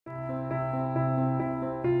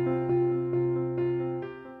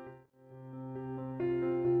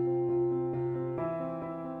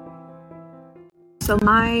So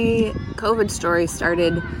my COVID story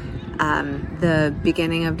started the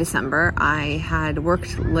beginning of December. I had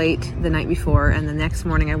worked late the night before, and the next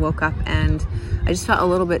morning I woke up and I just felt a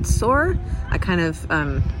little bit sore. I kind of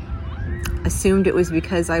assumed it was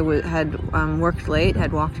because I had worked late,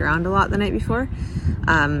 had walked around a lot the night before.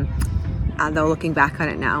 Though looking back on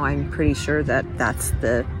it now, I'm pretty sure that that's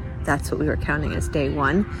what we were counting as day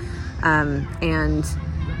one. And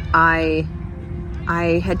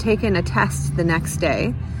I had taken a test the next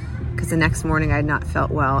day because the next morning I had not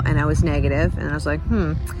felt well and I was negative, and I was like,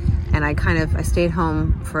 and I stayed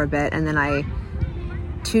home for a bit, and then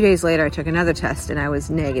 2 days later I took another test and I was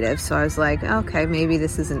negative. So I was like, okay, maybe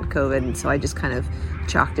this isn't COVID. And so I just kind of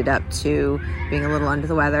chalked it up to being a little under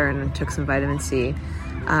the weather and took some vitamin C.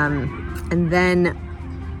 And then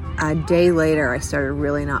a day later I started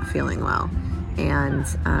really not feeling well. And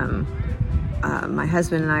my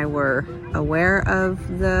husband and I were aware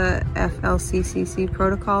of the FLCCC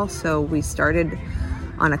protocol, so we started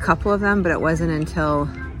on a couple of them, but it wasn't until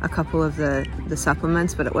a couple of the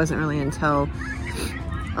supplements, but it wasn't really until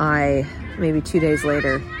maybe 2 days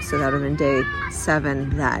later, so that would have been day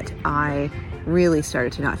 7, that I really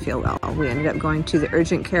started to not feel well. We ended up going to the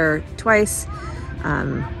urgent care twice,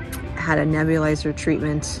 had a nebulizer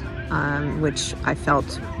treatment, which I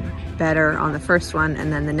felt better on the first one,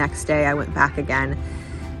 and then the next day I went back again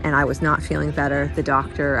and I was not feeling better. The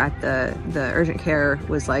doctor at the urgent care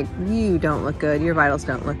was like, you don't look good, your vitals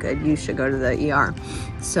don't look good, you should go to the ER.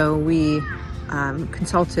 So we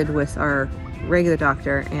consulted with our regular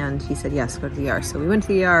doctor and he said, yes, go to the ER. So we went to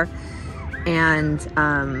the ER, and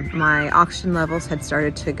my oxygen levels had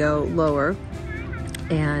started to go lower,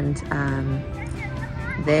 and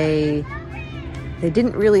they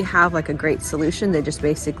didn't really have like a great solution. They just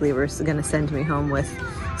basically were going to send me home with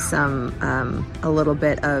a little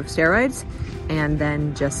bit of steroids, and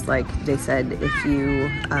then just like they said, if you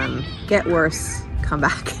get worse, come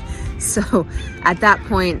back. So at that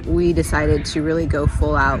point we decided to really go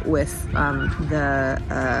full out with the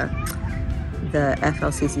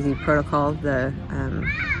FLCCC protocol.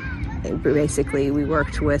 Basically we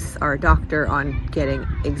worked with our doctor on getting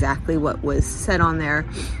exactly what was said on there.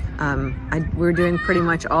 We're doing pretty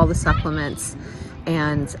much all the supplements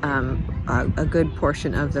and a good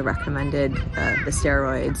portion of the recommended, the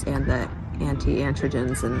steroids and the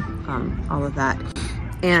anti-androgens and all of that.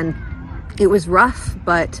 And it was rough,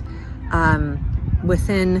 but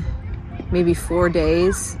within maybe 4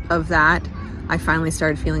 days of that, I finally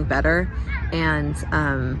started feeling better. And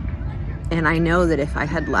I know that if I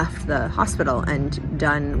had left the hospital and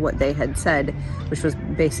done what they had said, which was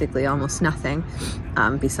basically almost nothing,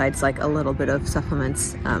 besides like a little bit of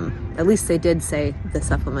supplements, at least they did say the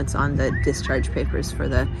supplements on the discharge papers for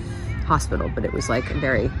the hospital, but it was like a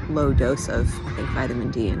very low dose of, I think, vitamin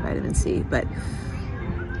D and vitamin C. But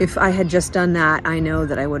if I had just done that, I know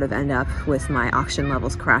that I would have ended up with my oxygen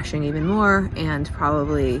levels crashing even more, and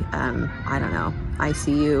probably, I don't know,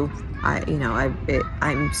 ICU.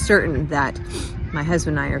 I'm certain that my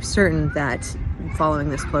husband and I are certain that following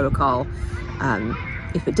this protocol,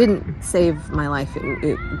 if it didn't save my life,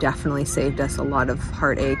 it definitely saved us a lot of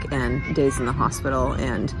heartache and days in the hospital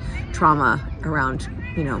and trauma around,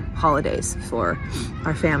 holidays for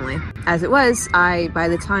our family. As it was, by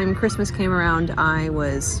the time Christmas came around, I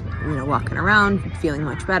was, walking around, feeling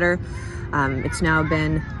much better. It's now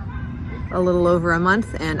been a little over a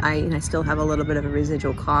month, and I still have a little bit of a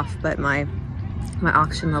residual cough, but my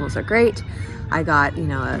oxygen levels are great. I got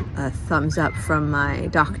a thumbs up from my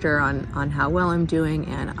doctor on how well I'm doing,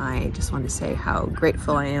 and I just want to say how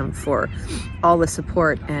grateful I am for all the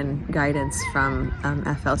support and guidance from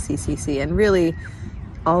FLCCC, and really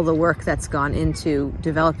all the work that's gone into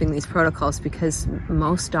developing these protocols, because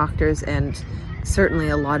most doctors and certainly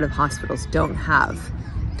a lot of hospitals don't have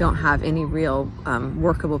any real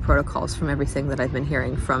workable protocols, from everything that I've been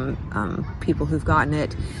hearing from people who've gotten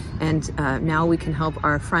it. And now we can help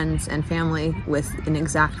our friends and family with an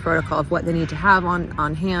exact protocol of what they need to have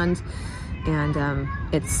on hand. And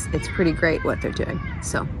it's pretty great what they're doing.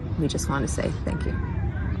 So we just want to say thank you.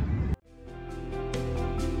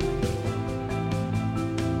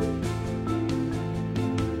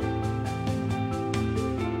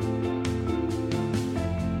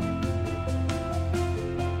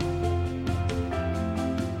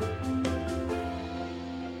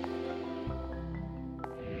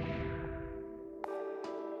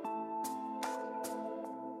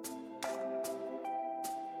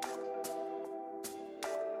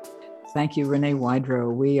 Thank you, Renee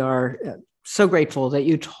Wydrow. We are so grateful that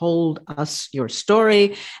you told us your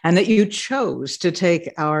story and that you chose to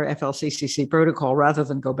take our FLCCC protocol rather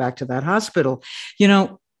than go back to that hospital.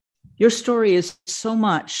 Your story is so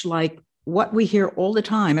much like what we hear all the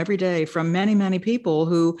time, every day, from many, many people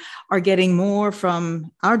who are getting more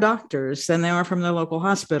from our doctors than they are from their local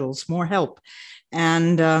hospitals, more help.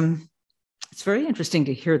 And it's very interesting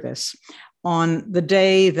to hear this on the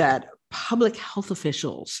day that public health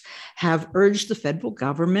officials have urged the federal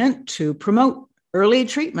government to promote early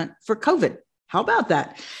treatment for COVID. How about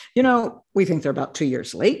that? You know, we think they're about 2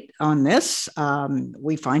 years late on this.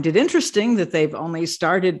 We find it interesting that they've only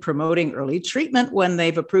started promoting early treatment when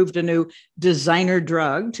they've approved a new designer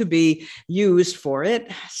drug to be used for it.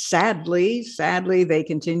 Sadly, they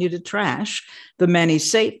continue to trash the many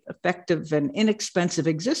safe, effective, and inexpensive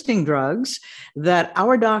existing drugs that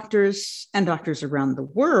our doctors and doctors around the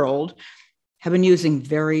world have been using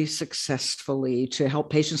very successfully to help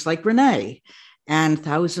patients like Renee and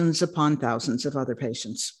thousands upon thousands of other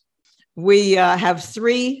patients. We have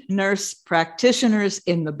 3 nurse practitioners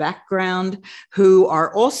in the background who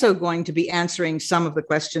are also going to be answering some of the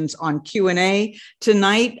questions on Q&A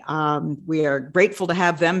tonight. We are grateful to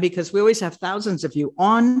have them because we always have thousands of you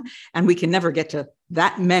on, and we can never get to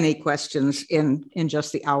that many questions in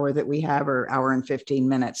just the hour that we have, or hour and 15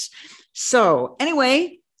 minutes. So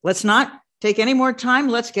anyway, let's not take any more time.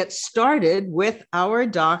 Let's get started with our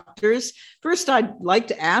doctors. First, I'd like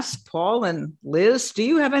to ask Paul and Liz, do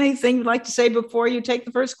you have anything you'd like to say before you take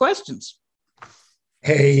the first questions?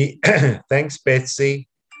 Hey, thanks, Betsy.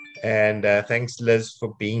 And thanks, Liz,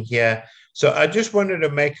 for being here. So I just wanted to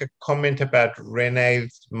make a comment about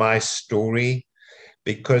Renee's My Story,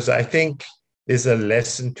 because I think there's a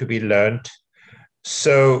lesson to be learned.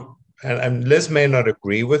 So, and Liz may not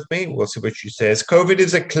agree with me. We'll see what she says. COVID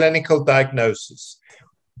is a clinical diagnosis.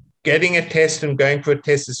 Getting a test and going for a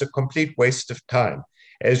test is a complete waste of time,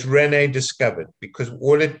 as Renee discovered, because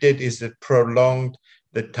all it did is it prolonged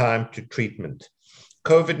the time to treatment.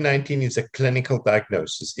 COVID-19 is a clinical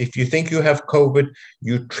diagnosis. If you think you have COVID,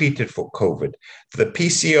 you treat it for COVID. The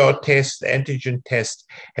PCR test, the antigen test,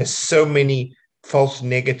 has so many false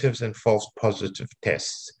negatives and false positive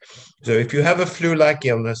tests. So if you have a flu-like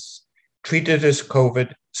illness, treat it as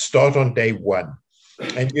COVID, start on day 1.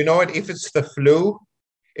 And you know what? If it's the flu,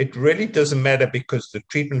 it really doesn't matter, because the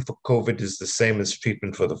treatment for COVID is the same as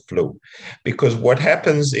treatment for the flu. Because what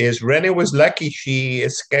happens is, Renee was lucky she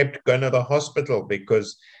escaped going to the hospital,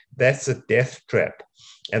 because that's a death trap.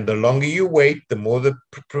 And the longer you wait, the more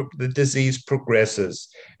the disease progresses,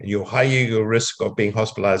 and the higher your risk of being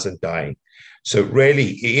hospitalized and dying. So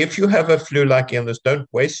really, if you have a flu-like illness, don't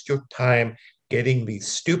waste your time getting these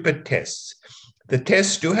stupid tests. The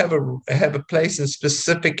tests do have a place in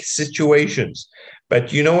specific situations.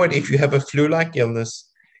 But you know what? If you have a flu-like illness,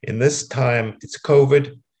 in this time, it's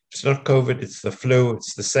COVID. It's not COVID, it's the flu.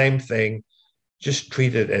 It's the same thing. Just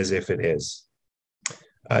treat it as if it is.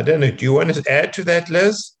 I don't know. Do you want to add to that,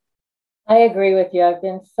 Liz? I agree with you. I've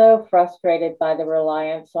been so frustrated by the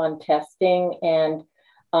reliance on testing, and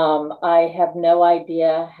I have no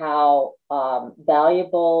idea how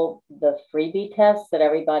valuable the freebie tests that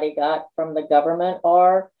everybody got from the government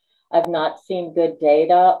are. I've not seen good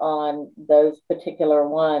data on those particular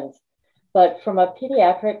ones. But from a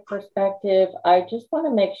pediatric perspective, I just want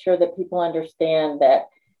to make sure that people understand that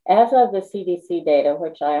as of the CDC data,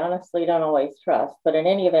 which I honestly don't always trust, but in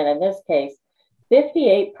any event, in this case,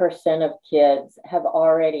 58% of kids have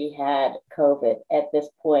already had COVID at this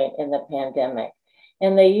point in the pandemic,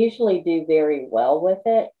 and they usually do very well with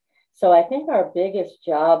it. So I think our biggest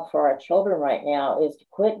job for our children right now is to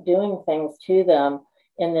quit doing things to them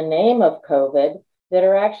in the name of COVID that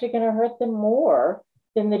are actually going to hurt them more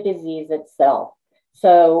than the disease itself.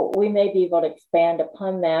 So we may be able to expand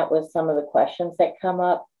upon that with some of the questions that come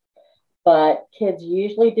up. But kids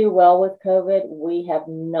usually do well with COVID. We have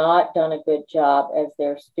not done a good job as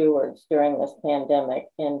their stewards during this pandemic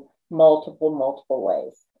in multiple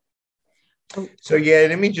ways. So yeah,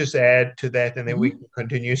 let me just add to that, and then we can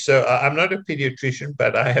continue. So I'm not a pediatrician,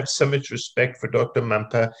 but I have so much respect for Dr.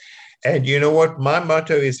 Mumper. And you know what? My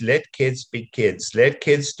motto is let kids be kids. Let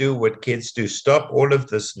kids do what kids do. Stop all of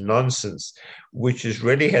this nonsense, which has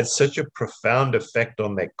really had such a profound effect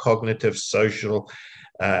on their cognitive, social,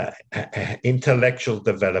 intellectual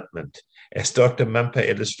development, as Dr. Mumper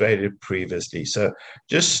illustrated previously. So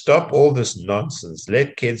just stop all this nonsense.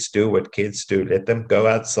 Let kids do what kids do. Let them go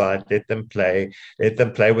outside. Let them play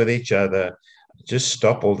with each other. Just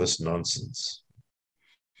stop all this nonsense.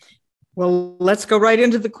 Well, let's go right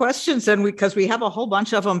into the questions, and because we have a whole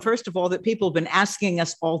bunch of them. First of all, that people have been asking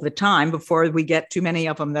us all the time before we get too many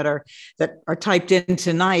of them that are typed in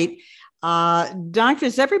tonight.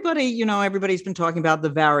 Doctors, everybody's been talking about the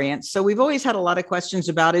variants. So we've always had a lot of questions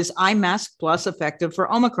about, is iMask Plus effective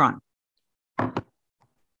for Omicron?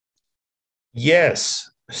 Yes.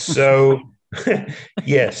 So,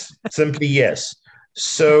 yes, simply yes.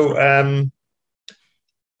 So,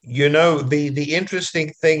 the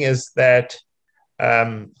interesting thing is that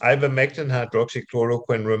ivermectin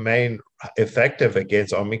hydroxychloroquine remain effective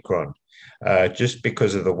against Omicron just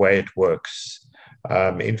because of the way it works.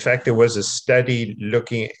 In fact, there was a study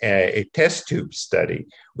looking at a test tube study,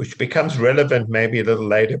 which becomes relevant maybe a little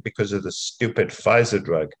later because of the stupid Pfizer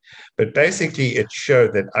drug. But basically, it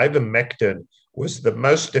showed that ivermectin was the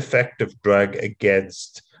most effective drug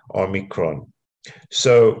against Omicron.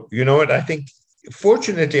 So, you know what? I think,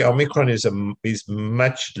 fortunately, Omicron is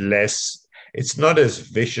much less. It's not as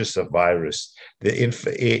vicious a virus.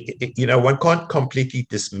 One can't completely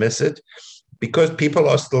dismiss it because people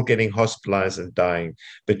are still getting hospitalized and dying.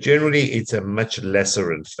 But generally, it's a much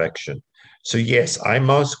lesser infection. So yes,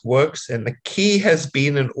 IMASK works, and the key has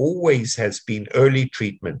been and always has been early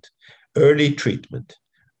treatment, early treatment,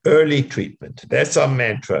 early treatment. That's our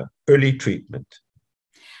mantra: early treatment.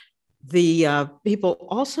 The people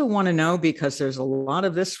also want to know, because there's a lot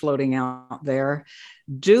of this floating out there,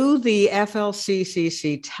 do the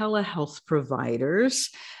FLCCC telehealth providers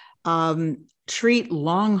treat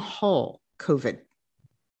long haul COVID?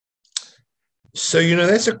 So,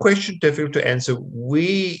 that's a question difficult to answer.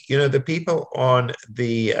 The people on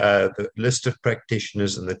the list of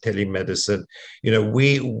practitioners and the telemedicine,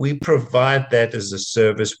 we provide that as a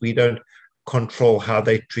service. We don't control how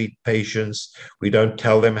they treat patients. We don't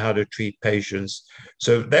tell them how to treat patients.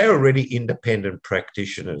 So they're already independent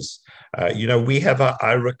practitioners. We have our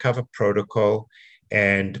iRecover protocol,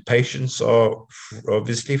 and patients are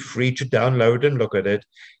obviously free to download and look at it.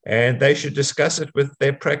 And they should discuss it with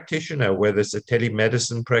their practitioner, whether it's a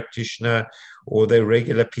telemedicine practitioner or their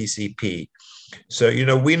regular PCP. So,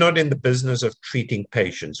 we're not in the business of treating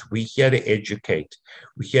patients. We're here to educate.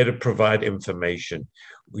 We're here to provide information.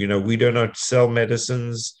 We do not sell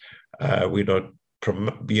medicines. We're not,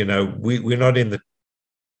 we're not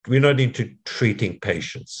into treating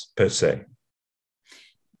patients per se.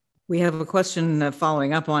 We have a question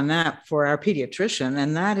following up on that for our pediatrician,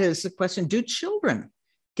 and that is the question: do children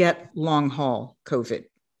get long haul COVID?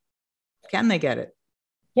 Can they get it?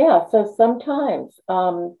 Yeah, so sometimes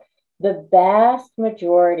the vast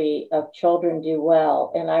majority of children do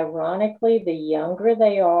well. And ironically, the younger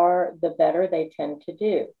they are, the better they tend to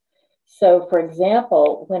do. So, for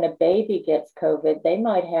example, when a baby gets COVID, they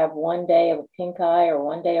might have one day of a pink eye or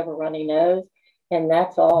one day of a runny nose, and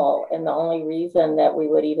that's all. And the only reason that we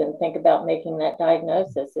would even think about making that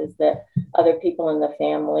diagnosis is that other people in the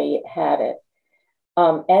family had it.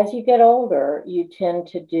 As you get older, you tend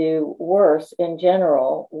to do worse in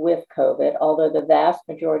general with COVID, although the vast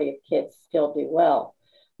majority of kids still do well.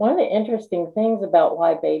 One of the interesting things about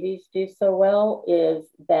why babies do so well is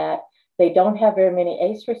that they don't have very many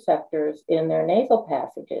ACE receptors in their nasal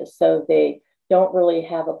passages, so they don't really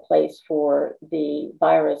have a place for the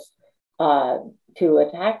virus to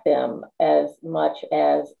attack them as much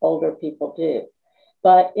as older people do.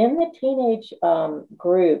 But in the teenage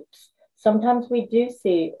groups, sometimes we do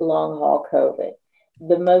see long haul COVID.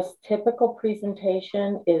 The most typical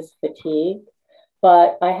presentation is fatigue,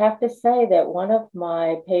 but I have to say that one of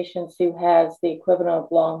my patients who has the equivalent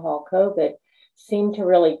of long haul COVID seemed to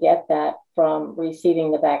really get that from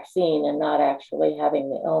receiving the vaccine and not actually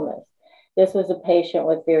having the illness. This was a patient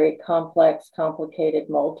with very complex, complicated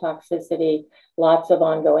mold toxicity, lots of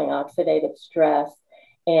ongoing oxidative stress.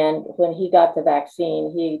 And when he got the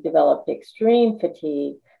vaccine, he developed extreme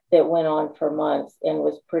fatigue that went on for months and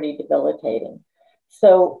was pretty debilitating.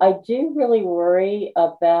 So I do really worry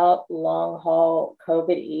about long haul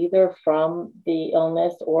COVID, either from the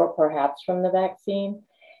illness or perhaps from the vaccine.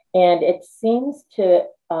 And it seems to,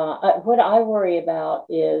 what I worry about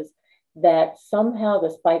is that somehow the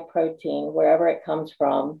spike protein, wherever it comes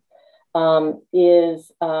from,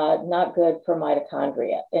 is not good for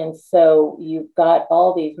mitochondria. And so you've got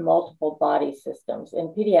all these multiple body systems. In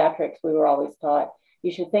pediatrics, we were always taught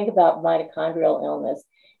you should think about mitochondrial illness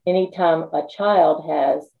anytime a child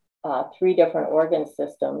has 3 different organ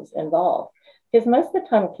systems involved. Because most of the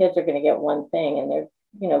time kids are going to get one thing and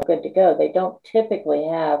they're good to go. They don't typically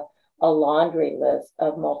have a laundry list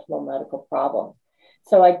of multiple medical problems.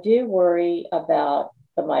 So I do worry about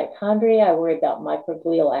the mitochondria. I worry about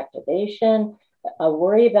microglial activation. I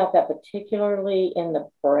worry about that particularly in the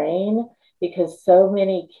brain, because so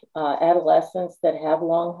many adolescents that have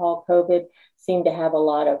long haul COVID seem to have a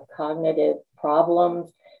lot of cognitive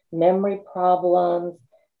problems, memory problems,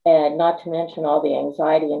 and not to mention all the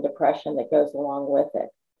anxiety and depression that goes along with it.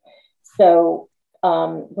 So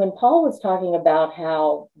when Paul was talking about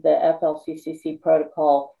how the FLCCC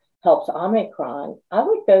protocol helps Omicron, I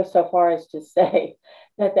would go so far as to say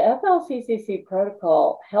that the FLCCC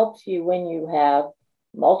protocol helps you when you have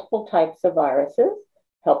multiple types of viruses,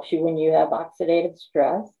 helps you when you have oxidative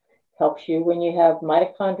stress, helps you when you have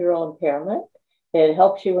mitochondrial impairment. It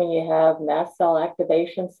helps you when you have mast cell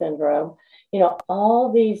activation syndrome.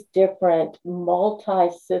 All these different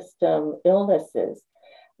multi-system illnesses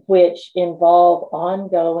which involve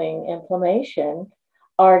ongoing inflammation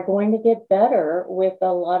are going to get better with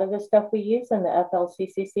a lot of the stuff we use in the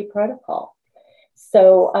FLCCC protocol.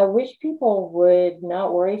 So I wish people would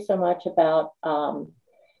not worry so much about,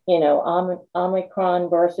 Omicron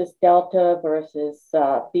versus Delta versus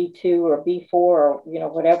B2 or B4 or,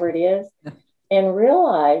 whatever it is, and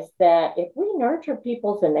realize that if we nurture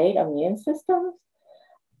people's innate immune systems,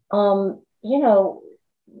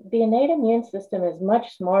 the innate immune system is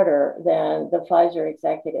much smarter than the Pfizer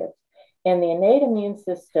executives. And the innate immune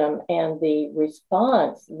system and the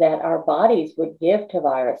response that our bodies would give to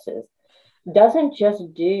viruses doesn't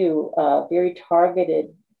just do very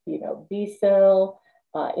targeted, B cell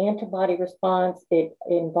antibody response. It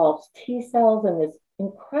involves T cells and this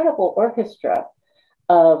incredible orchestra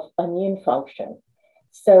of immune function.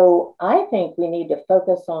 So I think we need to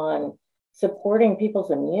focus on supporting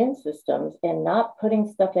people's immune systems and not putting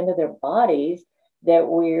stuff into their bodies that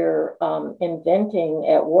we're inventing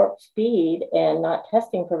at warp speed and not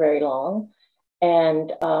testing for very long.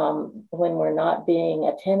 And when we're not being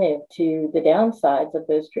attentive to the downsides of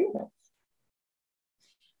those treatments.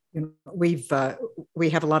 We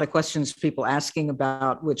have a lot of questions, people asking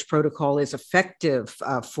about which protocol is effective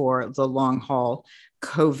for the long haul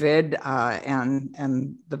COVID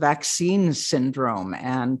and the vaccine syndrome.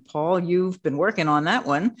 And Paul, you've been working on that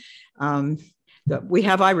one. We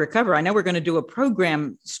have iRecover. I know we're going to do a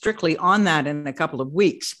program strictly on that in a couple of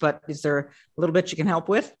weeks, but is there a little bit you can help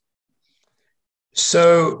with?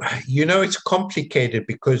 So, it's complicated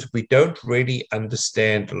because we don't really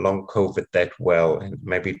understand long COVID that well. And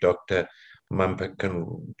maybe Dr. Mumper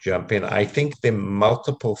can jump in. I think there are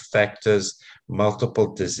multiple factors,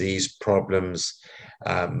 multiple disease problems,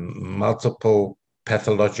 multiple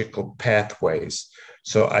pathological pathways.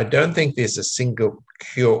 So I don't think there's a single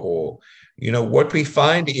cure-all. What we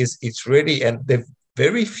find is it's really, and there are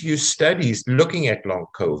very few studies looking at long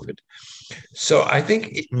COVID. So I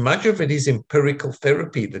think much of it is empirical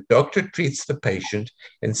therapy. The doctor treats the patient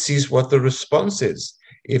and sees what the response is.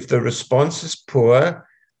 If the response is poor,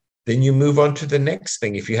 then you move on to the next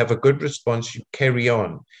thing. If you have a good response, you carry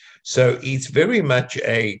on. So it's very much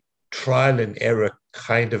a trial and error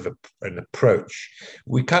kind of an approach.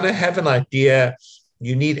 We kind of have an idea.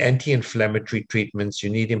 You need anti-inflammatory treatments. You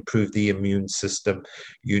need to improve the immune system,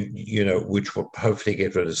 which will hopefully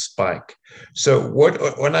get rid of spike. So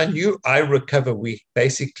when I knew iRecover, we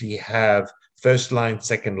basically have first line,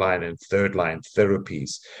 second line, and third line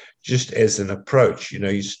therapies, just as an approach.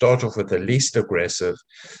 You start off with the least aggressive,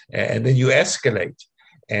 and then you escalate.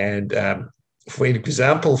 And for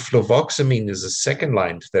example, fluvoxamine is a second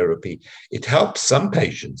line therapy. It helps some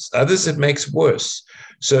patients, others it makes worse.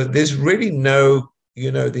 So there's really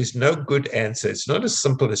there's no good answer. It's not as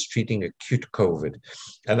simple as treating acute COVID.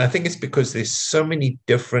 And I think it's because there's so many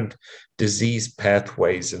different disease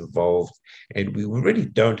pathways involved, and we really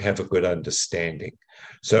don't have a good understanding.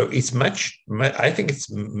 So it's I think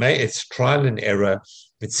it's trial and error.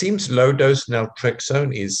 It seems low dose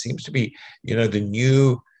naltrexone seems to be, the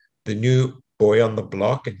new boy on the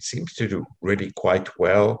block, and seems to do really quite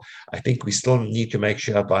well. I think we still need to make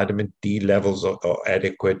sure our vitamin D levels are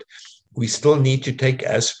adequate. We still need to take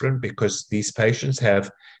aspirin because these patients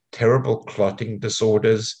have terrible clotting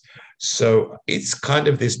disorders. So it's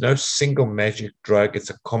there's no single magic drug. It's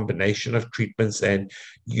a combination of treatments, and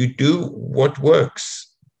you do what works.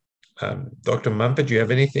 Dr. Mumper, do you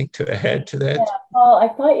have anything to add to that? Yeah, Paul, I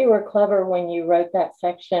thought you were clever when you wrote that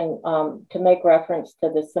section to make reference to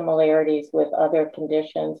the similarities with other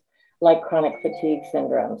conditions like chronic fatigue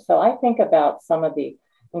syndrome. So I think about some of the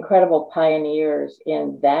incredible pioneers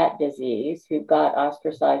in that disease who got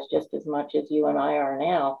ostracized just as much as you and I are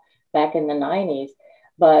now back in the 90s.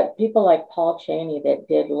 But people like Paul Cheney that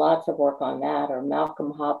did lots of work on that, or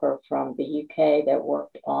Malcolm Hopper from the UK that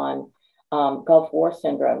worked on Gulf War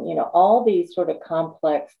syndrome, all these sort of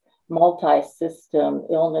complex multi-system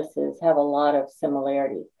illnesses have a lot of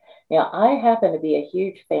similarities. Now, I happen to be a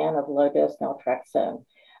huge fan of low-dose naltrexone.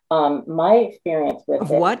 My experience with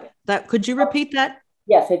what? Could you repeat that?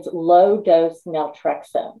 Yes, it's low-dose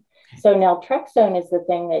naltrexone. So naltrexone is the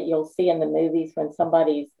thing that you'll see in the movies when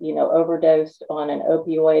somebody's, overdosed on an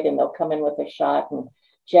opioid and they'll come in with a shot and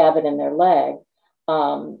jab it in their leg.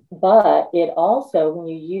 But it also, when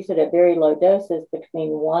you use it at very low doses between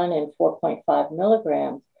 1 and 4.5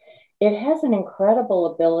 milligrams, it has an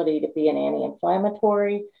incredible ability to be an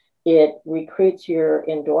anti-inflammatory. It recruits your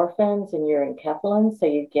endorphins and your enkephalins, so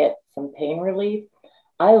you get some pain relief.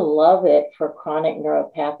 I love it for chronic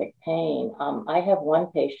neuropathic pain. I have one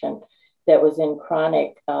patient that was in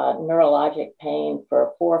chronic neurologic pain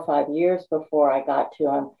for 4 or 5 years before I got to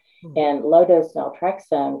him. And low-dose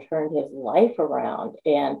naltrexone turned his life around.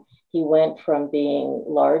 And he went from being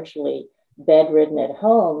largely bedridden at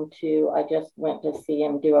home to, I just went to see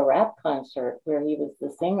him do a rap concert where he was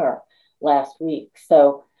the singer last week.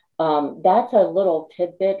 So that's a little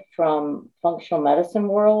tidbit from functional medicine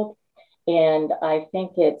world. And I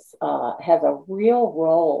think it's has a real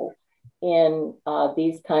role in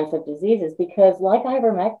these kinds of diseases because, like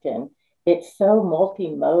ivermectin, it's so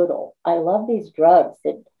multimodal. I love these drugs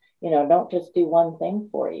that don't just do one thing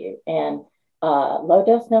for you. And low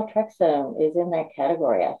dose naltrexone is in that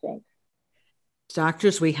category, I think.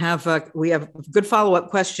 Doctors, we have a good follow-up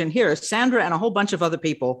question here. Sandra and a whole bunch of other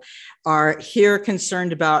people are here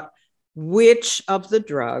concerned about which of the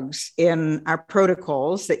drugs in our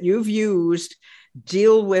protocols that you've used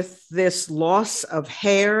deal with this loss of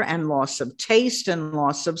hair and loss of taste and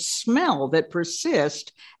loss of smell that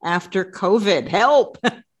persist after COVID. Help.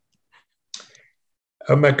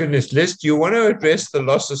 Oh my goodness, Liz, do you want to address the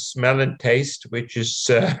loss of smell and taste, which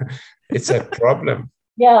is, it's a problem?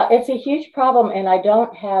 Yeah, it's a huge problem. And I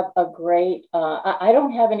don't have a great, I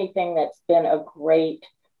don't have anything that's been a great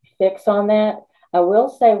fix on that. I will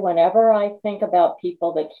say whenever I think about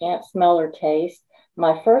people that can't smell or taste,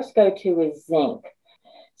 my first go-to is zinc.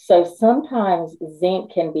 So sometimes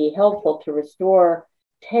zinc can be helpful to restore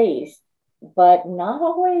taste, but not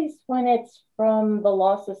always when it's from the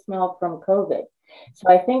loss of smell from COVID. So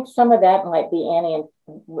I think some of that might be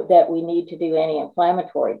that we need to do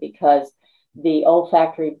anti-inflammatory because the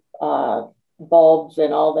olfactory bulbs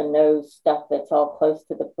and all the nose stuff that's all close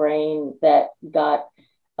to the brain that got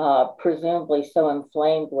presumably so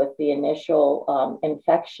inflamed with the initial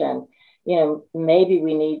infection, maybe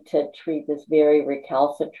we need to treat this very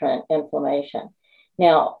recalcitrant inflammation.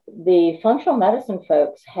 Now, the functional medicine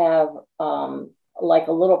folks have like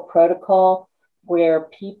a little protocol where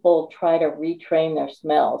people try to retrain their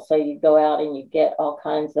smell. So you go out and you get all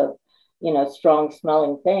kinds of, strong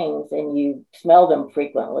smelling things and you smell them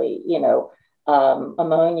frequently,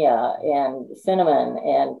 ammonia and cinnamon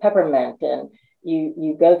and peppermint. And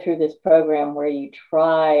you go through this program where you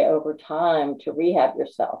try over time to rehab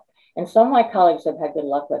yourself. And some of my colleagues have had good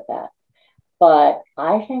luck with that. But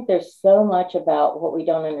I think there's so much about what we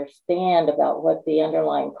don't understand about what the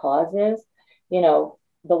underlying cause is.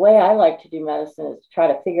 The way I like to do medicine is to try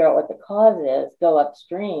to figure out what the cause is, go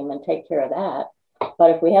upstream and take care of that.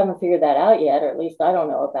 But if we haven't figured that out yet, or at least I don't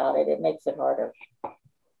know about it, it makes it harder.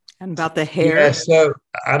 And about the hair. Yeah, so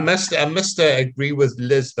I must agree with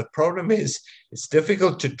Liz. The problem is it's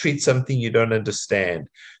difficult to treat something you don't understand.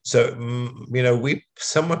 So, we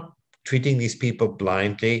somewhat treating these people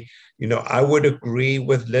blindly. I would agree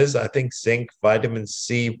with Liz. I think zinc, vitamin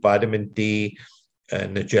C, vitamin D,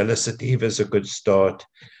 Nigella sativa is a good start.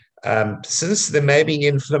 Since there may be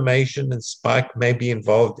inflammation and spike may be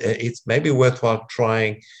involved, it's maybe worthwhile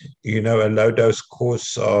trying, a low-dose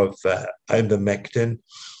course of ivermectin.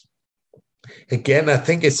 Again, I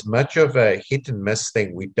think it's much of a hit and miss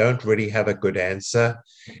thing. We don't really have a good answer.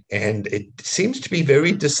 And it seems to be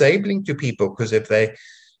very disabling to people because if they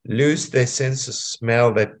lose their sense of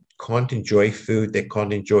smell, they can't enjoy food, they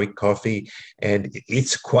can't enjoy coffee, and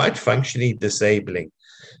it's quite functionally disabling.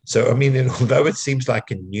 So, although it seems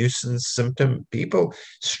like a nuisance symptom, people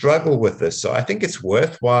struggle with this. So I think it's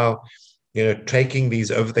worthwhile, taking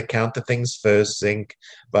these over-the-counter things first, zinc,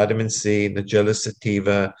 vitamin C, Nigella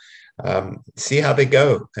sativa, see how they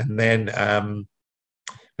go. And then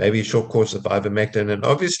maybe a short course of ivermectin. And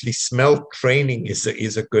obviously smell training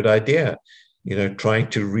is a good idea, trying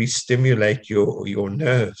to re-stimulate your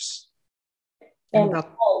nerves. And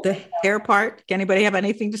about the hair part, can anybody have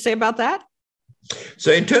anything to say about that?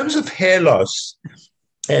 So in terms of hair loss,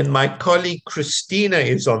 and my colleague Christina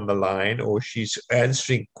is on the line, or she's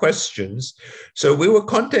answering questions. So we were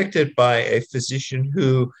contacted by a physician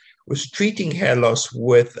who was treating hair loss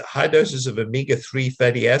with high doses of omega-3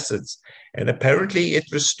 fatty acids. And apparently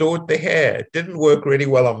it restored the hair. It didn't work really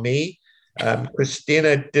well on me.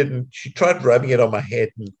 Christina didn't. She tried rubbing it on my head,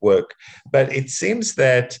 didn't work. But it seems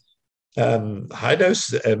that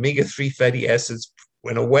high-dose omega-3 fatty acids,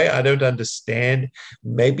 in a way I don't understand.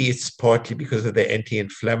 Maybe it's partly because of their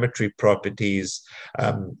anti-inflammatory properties,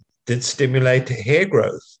 did stimulate hair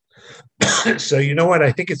growth. So you know what?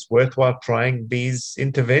 I think it's worthwhile trying these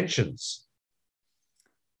interventions.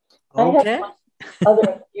 Okay. I have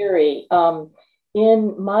other theory.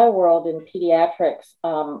 In my world, in pediatrics,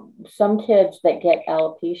 some kids that get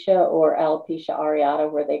alopecia or alopecia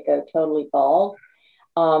areata, where they go totally bald,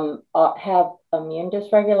 have immune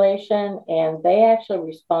dysregulation, and they actually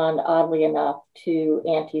respond, oddly enough, to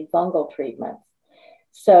antifungal treatments.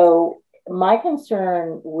 So my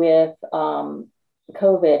concern with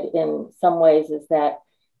COVID in some ways is that,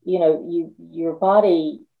 your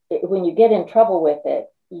body, when you get in trouble with it,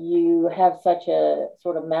 you have such a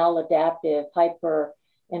sort of maladaptive, hyper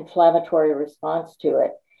inflammatory response to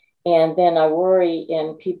it. And then I worry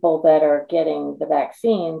in people that are getting the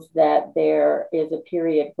vaccines that there is a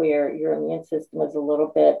period where your immune system is a little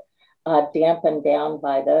bit dampened down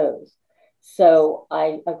by those. So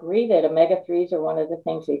I agree that omega 3s are one of the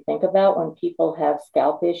things we think about when people have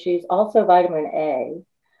scalp issues. Also, vitamin A.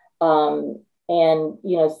 And,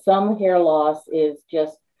 some hair loss is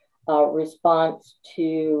just a response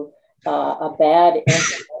to a bad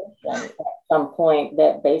inflammation at some point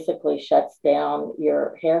that basically shuts down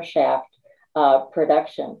your hair shaft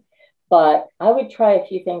production. But I would try a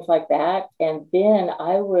few things like that. And then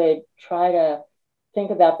I would try to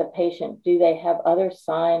think about the patient. Do they have other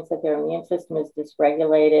signs that their immune system is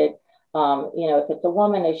dysregulated? If it's a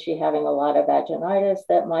woman, is she having a lot of vaginitis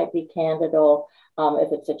that might be candidal?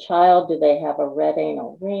 If it's a child, do they have a red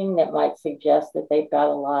anal ring that might suggest that they've got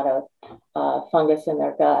a lot of fungus in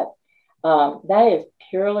their gut? That is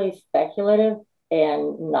purely speculative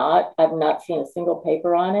and I've not seen a single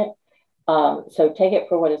paper on it. So take it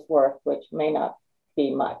for what it's worth, which may not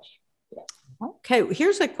be much. Yeah. Okay,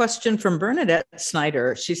 here's a question from Bernadette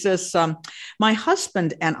Snyder. She says, my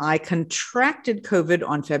husband and I contracted COVID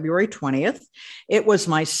on February 20th. It was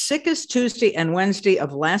my sickest Tuesday and Wednesday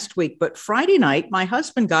of last week, but Friday night, my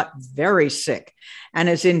husband got very sick and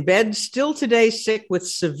is in bed still today, sick with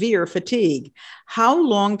severe fatigue. How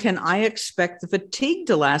long can I expect the fatigue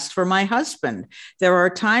to last for my husband? There are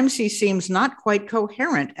times he seems not quite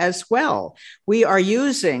coherent as well. We are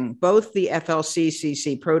using both the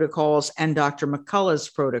FLCCC protocols and Dr. McCullough's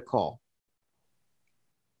protocol.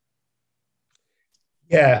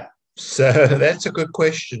 Yeah, so that's a good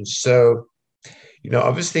question. So,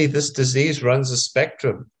 obviously this disease runs a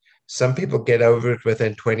spectrum. Some people get over it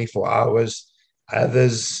within 24 hours.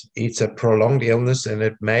 Others, it's a prolonged illness and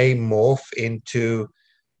it may morph into,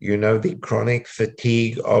 the chronic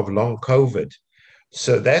fatigue of long COVID.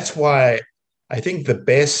 So that's why I think the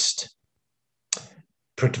best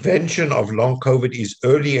prevention of long COVID is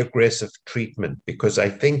early aggressive treatment, because I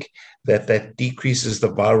think that decreases the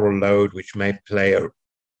viral load, which may play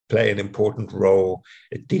an important role.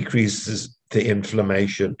 It decreases the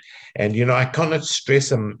inflammation. And, I cannot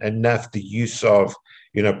stress enough the use of,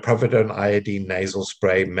 povidone iodine nasal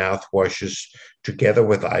spray, mouthwashes, together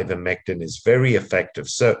with ivermectin is very effective.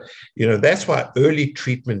 So, that's why early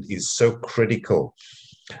treatment is so critical.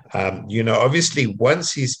 Obviously,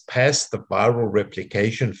 once he's past the viral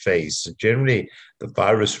replication phase, so generally the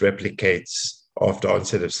virus replicates after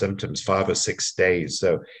onset of symptoms 5 or 6 days.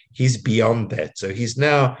 So he's beyond that. So he's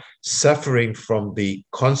now suffering from the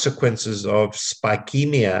consequences of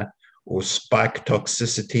spikemia or spike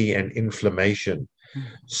toxicity and inflammation.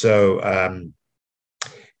 So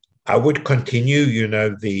I would continue,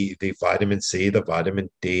 the vitamin C, the vitamin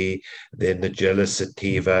D, then the Nigella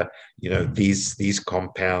sativa, these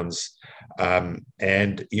compounds.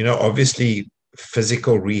 And, obviously,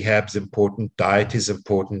 physical rehab is important, diet is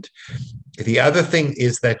important. The other thing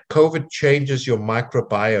is that COVID changes your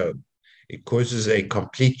microbiome. It causes a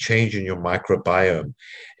complete change in your microbiome.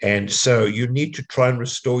 And so you need to try and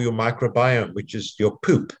restore your microbiome, which is your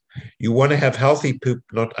poop. You want to have healthy poop,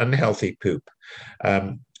 not unhealthy poop.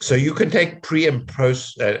 So you can take pre and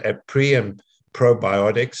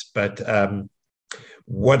probiotics, but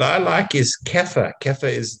what I like is kefir. Kefir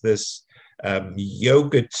is this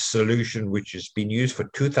yogurt solution which has been used for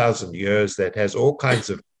 2,000 years that has all kinds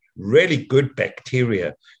of really good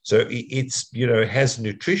bacteria. So it's, it has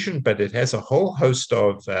nutrition, but it has a whole host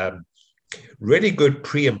of really good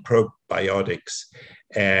pre and probiotics.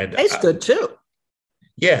 And it's good too.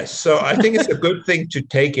 Yes, so I think it's a good thing to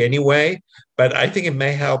take anyway, but I think it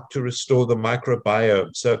may help to restore the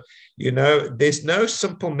microbiome. So, there's no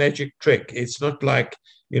simple magic trick. It's not like,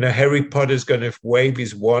 Harry Potter's going to wave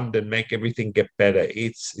his wand and make everything get better.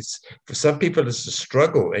 It's for some people, it's a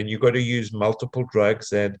struggle, and you've got to use multiple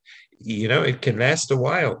drugs, and, it can last a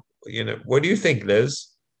while. What do you think, Liz?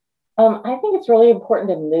 I think it's really important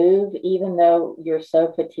to move, even though you're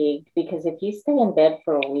so fatigued, because if you stay in bed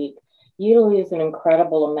for a week, you lose an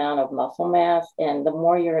incredible amount of muscle mass. And the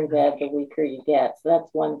more you're in bed, the weaker you get. So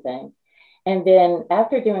that's one thing. And then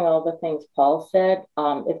after doing all the things Paul said,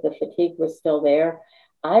 if the fatigue was still there,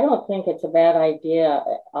 I don't think it's a bad idea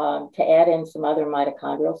to add in some other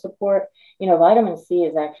mitochondrial support. You know, vitamin C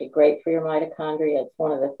is actually great for your mitochondria. It's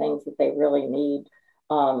one of the things that they really need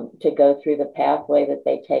to go through the pathway that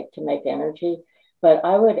they take to make energy. But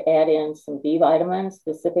I would add in some B vitamins,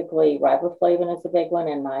 specifically riboflavin is a big one,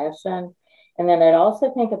 and niacin. And then I'd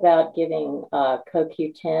also think about giving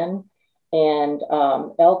CoQ10, and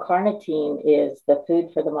L-carnitine is the food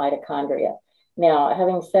for the mitochondria. Now,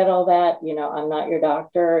 having said all that, you know, I'm not your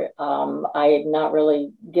doctor. I'm not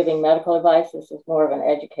really giving medical advice. This is more of an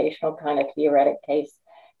educational kind of theoretic case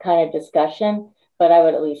kind of discussion. But I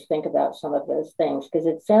would at least think about some of those things, because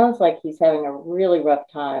it sounds like he's having a really rough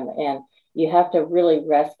time, and you have to really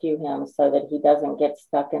rescue him so that he doesn't get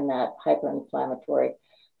stuck in that hyperinflammatory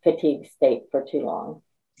fatigue state for too long.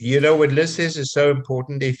 You know, what Liz says is so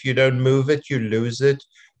important. If you don't move it, you lose it.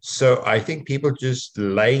 So I think people just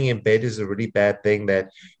laying in bed is a really bad thing. That,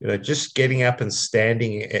 you know, just getting up and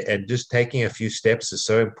standing and just taking a few steps is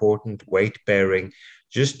so important. Weight bearing,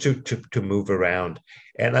 just to move around.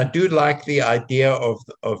 And I do like the idea of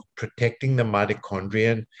protecting the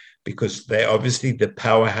mitochondrion, because they're obviously the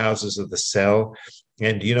powerhouses of the cell.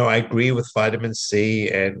 And, you know, I agree with vitamin C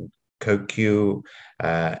and CoQ.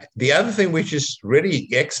 The other thing which is really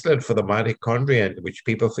excellent for the mitochondria, which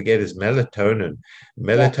people forget, is melatonin.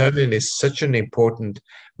 Melatonin is such an important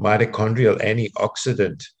mitochondrial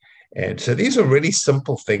antioxidant. And so these are really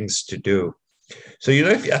simple things to do. So, you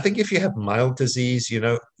know, I think if you have mild disease, you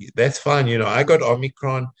know, that's fine. You know, I got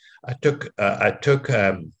Omicron. I took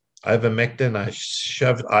ivermectin. I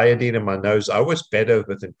shoved iodine in my nose. I was better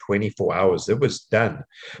within 24 hours. It was done.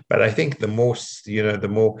 But I think the more, you know, the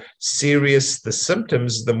more serious the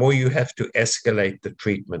symptoms, the more you have to escalate the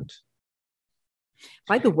treatment.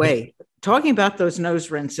 By the way, talking about those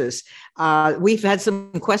nose rinses, we've had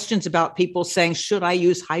some questions about people saying, should I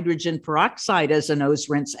use hydrogen peroxide as a nose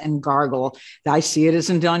rinse and gargle? I see it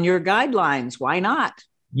isn't on your guidelines. Why not?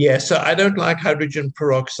 Yeah, so I don't like hydrogen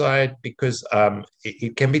peroxide because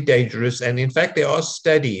it can be dangerous. And in fact, there are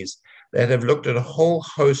studies that have looked at a whole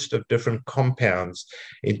host of different compounds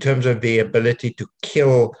in terms of the ability to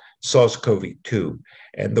kill SARS-CoV-2.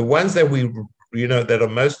 And the ones that we, you know, that are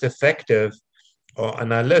most effective are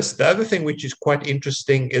on our list. The other thing which is quite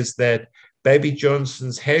interesting is that Baby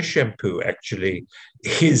Johnson's hair shampoo actually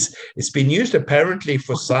it's been used apparently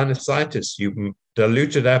for sinusitis. You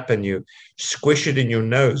dilute it up and you squish it in your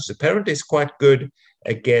nose. Apparently it's quite good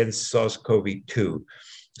against SARS-CoV-2.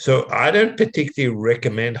 So I don't particularly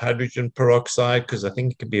recommend hydrogen peroxide because I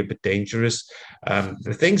think it can be a bit dangerous.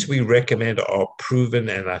 The things we recommend are proven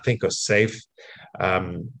and I think are safe.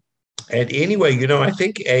 And anyway, you know, I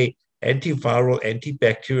think a antiviral,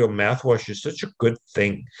 antibacterial mouthwash is such a good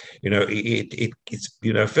thing. You know, it's,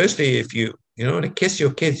 you know, firstly, if you want to kiss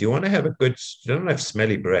your kids, you want to have a good, you don't have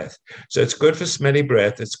smelly breath. So it's good for smelly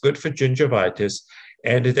breath. It's good for gingivitis.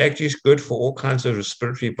 And it actually is good for all kinds of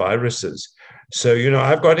respiratory viruses. So, you know,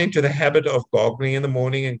 I've got into the habit of gargling in the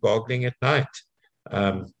morning and gargling at night.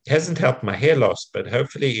 Hasn't helped my hair loss, but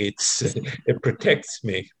hopefully it protects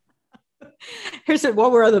me. Here's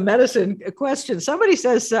what were the medicine questions. Somebody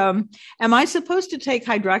says, am I supposed to take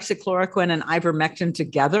hydroxychloroquine and ivermectin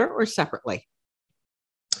together or separately?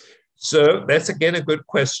 So that's, again, a good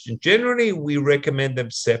question. Generally, we recommend them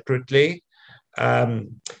separately.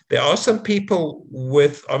 There are some people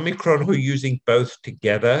with Omicron who are using both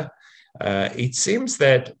together. It seems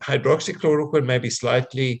that hydroxychloroquine may be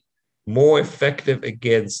slightly more effective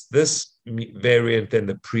against this variant than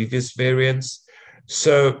the previous variants.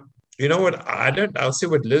 So, you know what? I'll see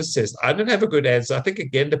what Liz says. I don't have a good answer. I think,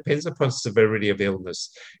 again, depends upon severity of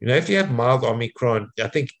illness. You know, if you have mild Omicron, I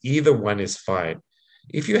think either one is fine.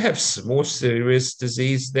 If you have more serious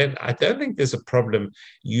disease, then I don't think there's a problem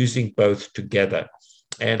using both together.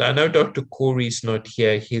 And I know Dr. Corey's not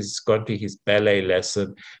here. He's gone to his ballet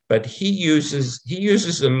lesson, but he uses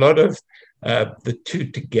a lot of the two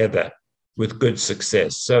together with good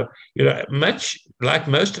success. So, you know, much like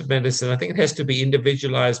most of medicine, I think it has to be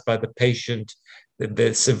individualized by the patient,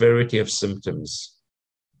 the severity of symptoms.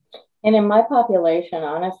 And in my population,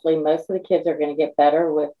 honestly, most of the kids are going to get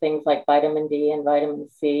better with things like vitamin D and vitamin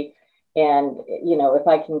C. And, you know, if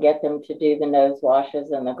I can get them to do the nose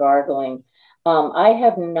washes and the gargling. I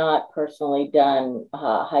have not personally done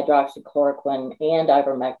hydroxychloroquine and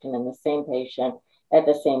ivermectin in the same patient at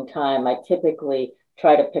the same time. I typically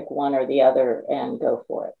try to pick one or the other and go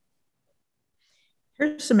for it.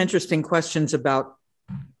 Here's some interesting questions about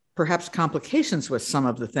perhaps complications with some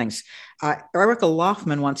of the things. Erica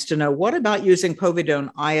Loffman wants to know, what about using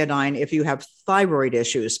povidone iodine if you have thyroid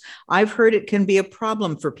issues? I've heard it can be a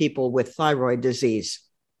problem for people with thyroid disease.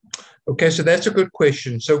 Okay, so that's a good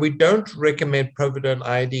question. So we don't recommend povidone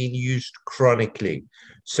iodine used chronically.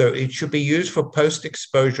 So it should be used for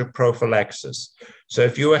post-exposure prophylaxis. So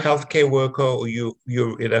if you're a healthcare worker or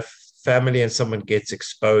you're in a family and someone gets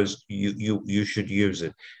exposed, you should use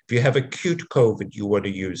it. If you have acute COVID, you want to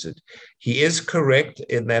use it. He is correct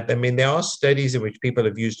in that, I mean, there are studies in which people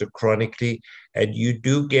have used it chronically, and you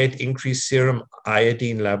do get increased serum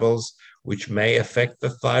iodine levels, which may affect the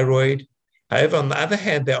thyroid. However, on the other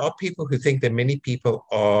hand, there are people who think that many people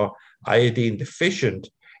are iodine deficient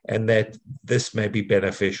and that this may be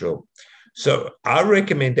beneficial. So our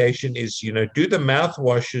recommendation is, do the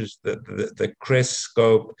mouthwashes, the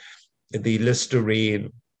Crescope, the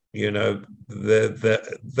Listerine, those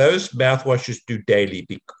mouthwashes do daily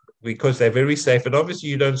because they're very safe, and obviously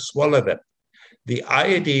you don't swallow them. The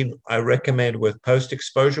iodine I recommend with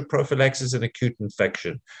post-exposure prophylaxis and acute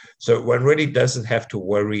infection. So one really doesn't have to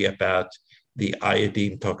worry about the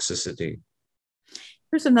iodine toxicity.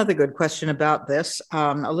 Here's another good question about this.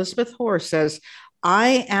 Elizabeth Hoare says,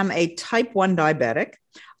 I am a type 1 diabetic.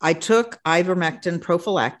 I took ivermectin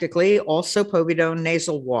prophylactically, also povidone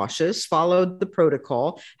nasal washes, followed the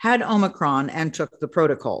protocol, had Omicron, and took the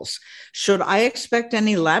protocols. Should I expect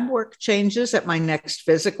any lab work changes at my next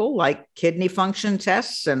physical, like kidney function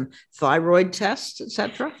tests and thyroid tests,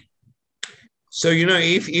 etc.? So,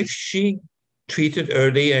 if she treated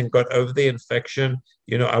early and got over the infection,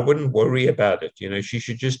 I wouldn't worry about it. She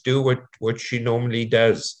should just do what she normally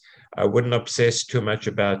does. I wouldn't obsess too much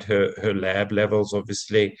about her lab levels.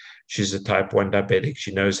 Obviously, she's a type 1 diabetic.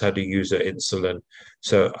 She knows how to use her insulin.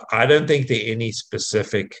 So I don't think there are any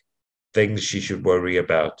specific things she should worry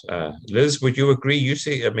about. Liz, would you agree? You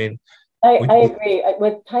see, I agree.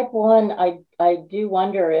 With type 1, I do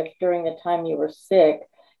wonder if during the time you were sick,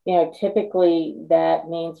 typically that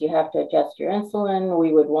means you have to adjust your insulin.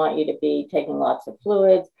 We would want you to be taking lots of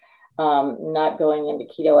fluids, not going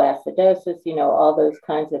into ketoacidosis, all those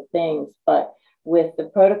kinds of things. But with the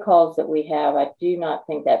protocols that we have, I do not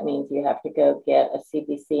think that means you have to go get a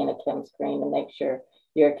CBC and a chem screen to make sure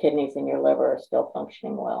your kidneys and your liver are still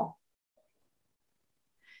functioning well.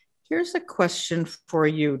 Here's a question for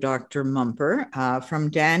you, Dr. Mumper, from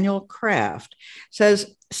Daniel Kraft. It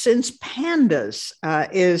says, since PANDAS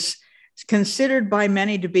is considered by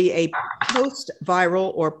many to be a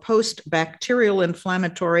post-viral or post-bacterial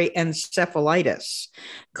inflammatory encephalitis,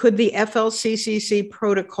 could the FLCCC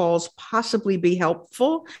protocols possibly be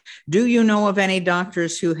helpful? Do you know of any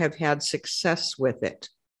doctors who have had success with it?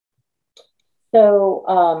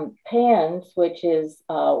 So PANS, which is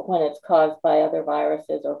when it's caused by other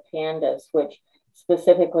viruses, or PANDAS, which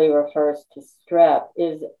specifically refers to strep,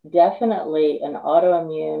 is definitely an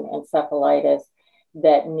autoimmune encephalitis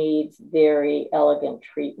that needs very elegant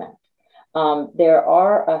treatment. There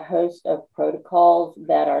are a host of protocols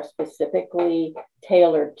that are specifically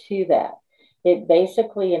tailored to that. It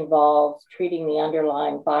basically involves treating the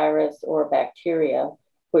underlying virus or bacteria,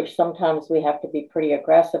 which sometimes we have to be pretty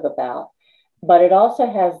aggressive about. But it also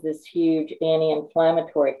has this huge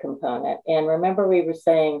anti-inflammatory component. And remember, we were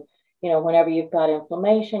saying, whenever you've got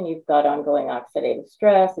inflammation, you've got ongoing oxidative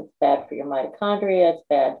stress. It's bad for your mitochondria. It's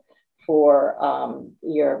bad for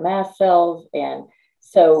your mast cells. And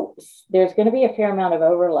so there's going to be a fair amount of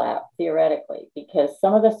overlap, theoretically, because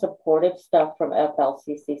some of the supportive stuff from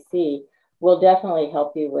FLCCC will definitely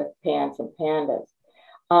help you with PANS and PANDAS.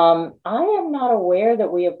 I am not aware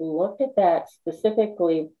that we have looked at that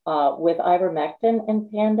specifically with ivermectin and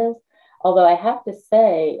PANDAS, although I have to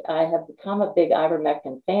say I have become a big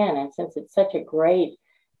ivermectin fan, and since it's such a great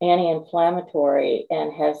anti-inflammatory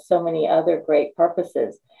and has so many other great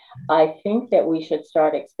purposes, I think that we should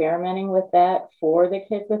start experimenting with that for the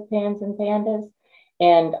kids with PANS and PANDAS.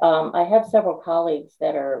 And I have several colleagues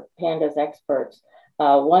that are PANDAS experts.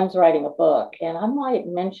 One's writing a book, and I might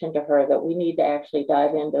mention to her that we need to actually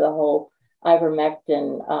dive into the whole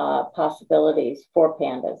ivermectin possibilities for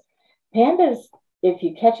PANDAS. PANDAS, if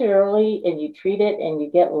you catch it early and you treat it and you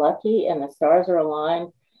get lucky and the stars are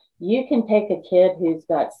aligned, you can take a kid who's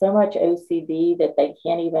got so much OCD that they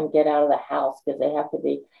can't even get out of the house because they have to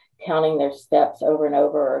be counting their steps over and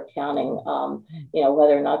over, or counting,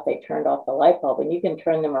 whether or not they turned off the light bulb, and you can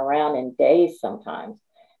turn them around in days sometimes.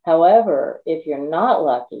 However, if you're not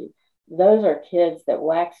lucky, those are kids that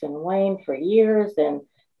wax and wane for years, and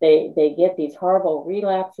they get these horrible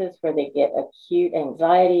relapses where they get acute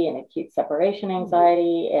anxiety and acute separation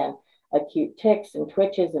anxiety and acute tics and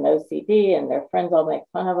twitches and OCD, and their friends all make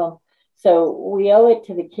fun of them. So we owe it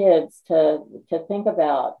to the kids to think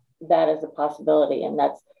about that as a possibility. And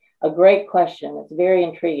that's a great question. It's very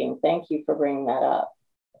intriguing. Thank you for bringing that up.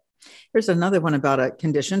 Here's another one about a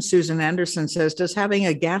condition. Susan Anderson says, does having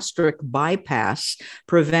a gastric bypass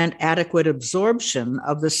prevent adequate absorption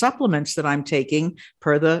of the supplements that I'm taking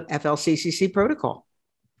per the FLCCC protocol?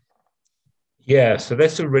 Yeah, so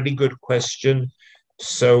that's a really good question.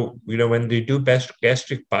 So, when they do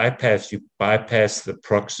gastric bypass, you bypass the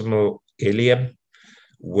proximal ileum,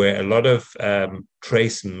 where a lot of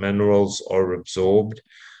trace minerals are absorbed.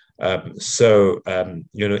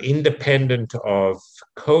 Independent of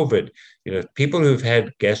COVID, people who've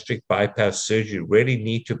had gastric bypass surgery really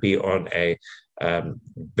need to be on a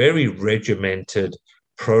very regimented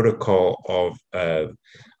protocol of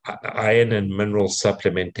iron and mineral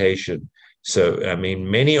supplementation. So, I mean,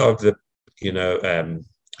 many of the,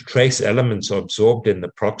 trace elements are absorbed in the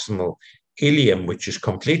proximal ileum, which is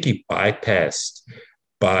completely bypassed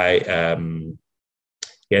by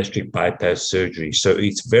gastric bypass surgery. So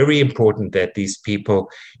it's very important that these people,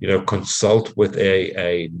 consult with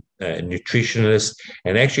a nutritionist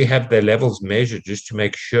and actually have their levels measured just to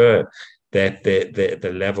make sure that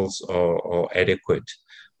the levels are adequate.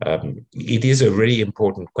 It is a really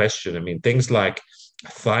important question. I mean, things like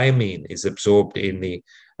thiamine is absorbed in the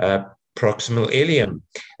proximal ileum.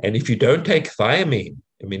 And if you don't take thiamine,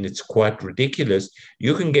 I mean, it's quite ridiculous.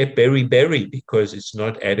 You can get beriberi because it's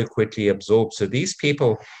not adequately absorbed. So these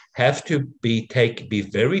people have to be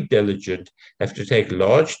very diligent, have to take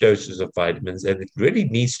large doses of vitamins, and it really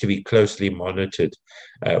needs to be closely monitored.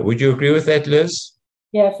 Would you agree with that, Liz?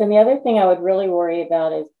 Yes, and the other thing I would really worry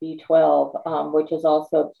about is B12, which is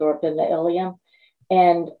also absorbed in the ileum.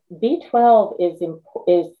 And B12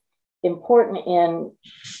 is important in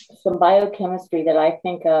some biochemistry that I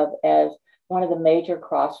think of as one of the major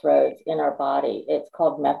crossroads in our body. It's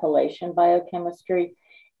called methylation biochemistry,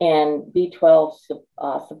 and B12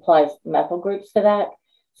 supplies methyl groups to that.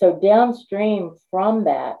 So downstream from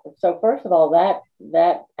that, so first of all,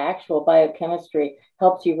 that actual biochemistry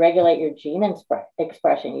helps you regulate your gene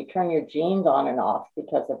expression. You turn your genes on and off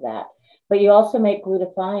because of that. But you also make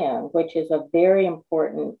glutathione, which is a very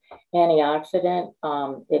important antioxidant.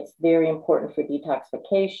 It's very important for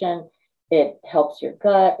detoxification. It helps your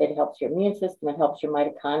gut, it helps your immune system, it helps your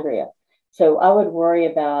mitochondria. So I would worry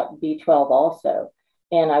about B12 also.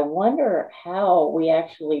 And I wonder how we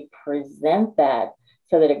actually present that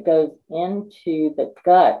so that it goes into the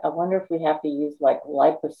gut. I wonder if we have to use like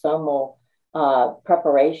liposomal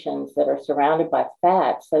preparations that are surrounded by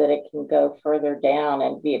fat so that it can go further down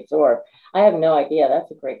and be absorbed. I have no idea.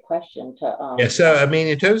 That's a great question to. Yeah, so I mean,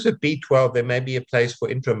 in terms of B12, there may be a place for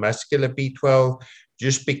intramuscular B12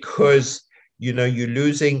 just because you're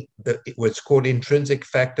losing what's called intrinsic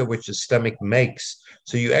factor, which the stomach makes.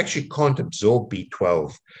 So you actually can't absorb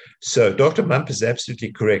B12. So Dr. Mump is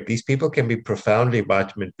absolutely correct. These people can be profoundly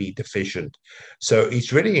vitamin B deficient. So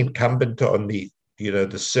it's really incumbent on the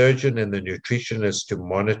surgeon and the nutritionist to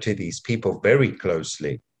monitor these people very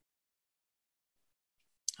closely.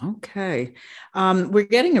 Okay. We're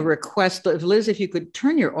getting a request. Liz, if you could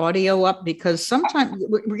turn your audio up, because sometimes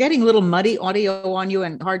we're getting a little muddy audio on you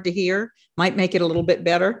and hard to hear. Might make it a little bit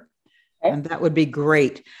better. Okay. And that would be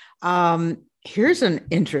great. Here's an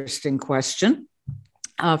interesting question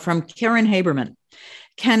from Karen Haberman.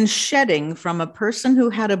 Can shedding from a person who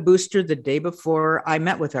had a booster the day before I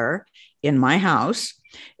met with her in my house,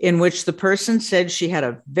 in which the person said she had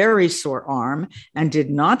a very sore arm and did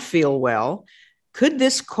not feel well, could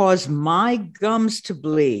this cause my gums to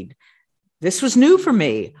bleed? This was new for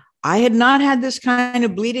me. I had not had this kind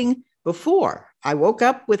of bleeding before. I woke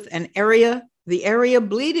up with the area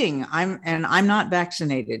bleeding. I'm not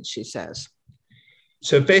vaccinated, she says.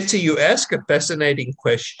 So Betsy, you ask a fascinating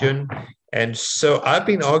question. And so I've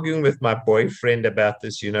been arguing with my boyfriend about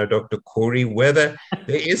this, Dr. Corey, whether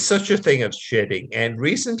there is such a thing as shedding. And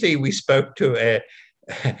recently we spoke to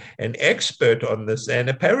an expert on this, and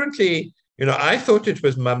apparently, I thought it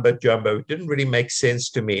was mumbo jumbo. It didn't really make sense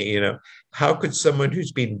to me. How could someone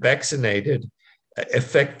who's been vaccinated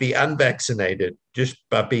affect the unvaccinated just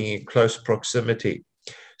by being in close proximity?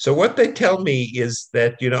 So what they tell me is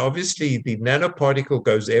that, obviously the nanoparticle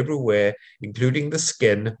goes everywhere, including the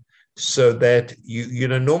skin, so that,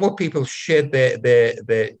 normal people shed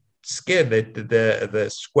their skin,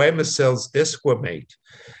 the squamous cells desquamate.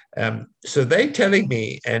 So they're telling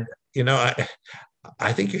me, and,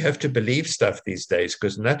 I think you have to believe stuff these days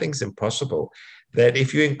because nothing's impossible, that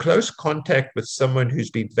if you're in close contact with someone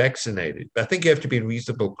who's been vaccinated, I think you have to be in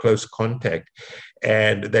reasonable close contact,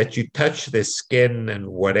 and that you touch their skin and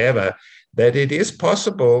whatever, that it is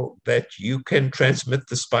possible that you can transmit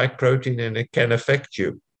the spike protein and it can affect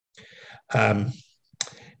you. Um,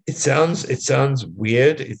 it sounds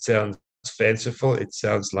weird. It sounds fanciful. It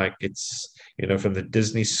sounds like it's, from the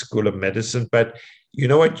Disney School of Medicine. But you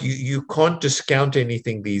know what? You can't discount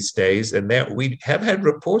anything these days. And there we have had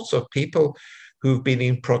reports of people who've been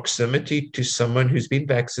in proximity to someone who's been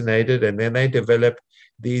vaccinated, and then they develop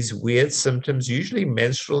these weird symptoms, usually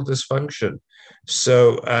menstrual dysfunction.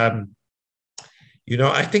 So I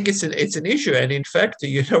think it's an issue. And in fact,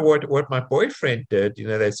 what my boyfriend did,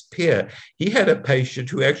 that's Pierre, he had a patient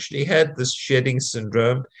who actually had this shedding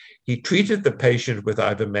syndrome. He treated the patient with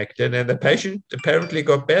ivermectin, and the patient apparently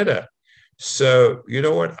got better. So, you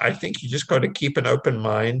know what? I think you just got to keep an open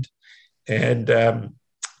mind. And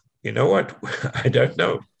you know what? I don't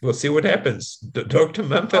know. We'll see what happens. Dr.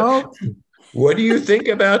 Mumper, Oh, what do you think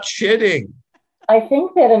about shedding? I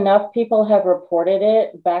think that enough people have reported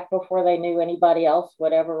it back before they knew anybody else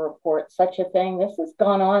would ever report such a thing. This has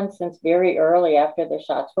gone on since very early after the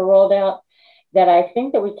shots were rolled out, that I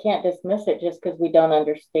think that we can't dismiss it just because we don't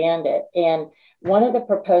understand it. And one of the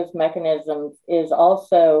proposed mechanisms is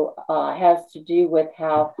also has to do with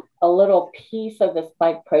how a little piece of the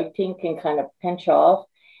spike protein can kind of pinch off.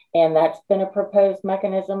 And that's been a proposed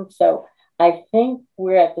mechanism. So I think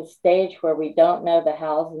we're at the stage where we don't know the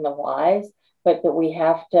hows and the whys, but that we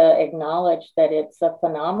have to acknowledge that it's a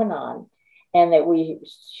phenomenon and that we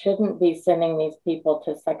shouldn't be sending these people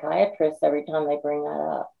to psychiatrists every time they bring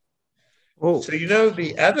that up. Oh. So,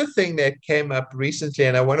 the other thing that came up recently,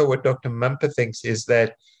 and I wonder what Dr. Mumper thinks, is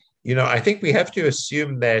that, I think we have to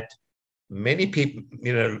assume that many people,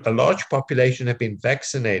 a large population have been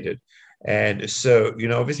vaccinated. And so,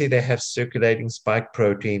 obviously they have circulating spike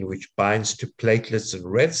protein, which binds to platelets and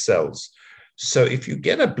red cells. So if you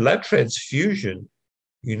get a blood transfusion,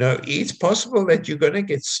 it's possible that you're going to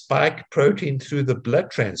get spike protein through the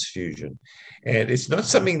blood transfusion. And it's not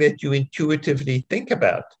something that you intuitively think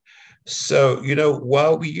about. So,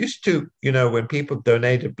 while we used to, when people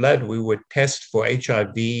donated blood, we would test for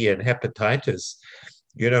HIV and hepatitis,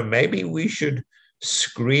 maybe we should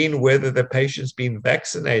screen whether the patient's been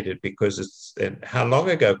vaccinated, and how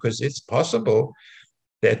long ago, because it's possible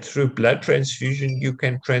that through blood transfusion, you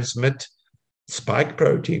can transmit spike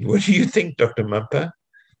protein. What do you think, Dr. Mumper?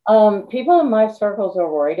 People in my circles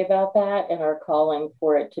are worried about that and are calling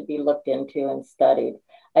for it to be looked into and studied.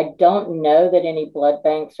 I don't know that any blood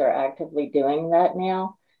banks are actively doing that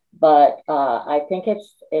now, but I think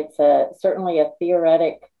it's certainly a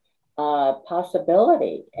theoretic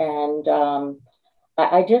possibility. And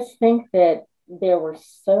I just think that there were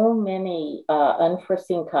so many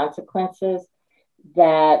unforeseen consequences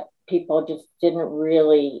that people just didn't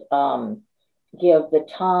really give the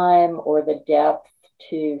time or the depth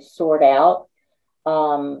to sort out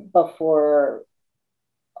before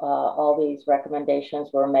all these recommendations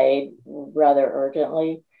were made rather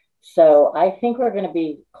urgently. So I think we're going to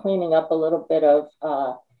be cleaning up a little bit of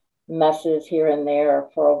messes here and there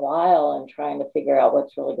for a while and trying to figure out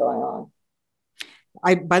what's really going on.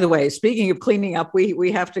 By the way, speaking of cleaning up,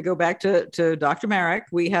 we have to go back to Dr. Marek.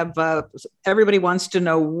 We have everybody wants to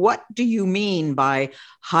know, what do you mean by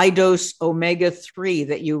high dose omega-3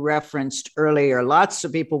 that you referenced earlier? Lots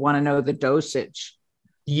of people want to know the dosage.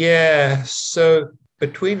 Yeah, so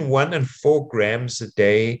between 1 and 4 grams a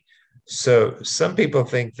day. So some people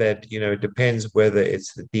think that, it depends whether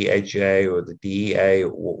it's the DHA or the DEA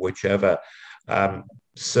or whichever.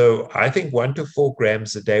 So I think 1 to 4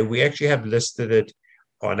 grams a day. We actually have listed it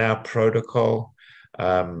on our protocol.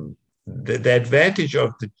 The advantage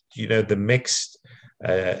of the mixed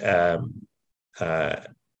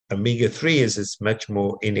omega-3 is it's much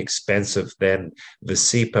more inexpensive than the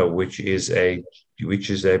CEPA, which is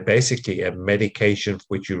basically a medication for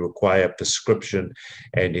which you require a prescription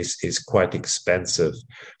and is quite expensive.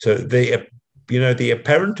 So the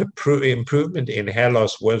apparent improvement in hair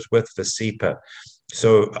loss was with the CEPA.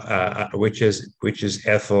 So which is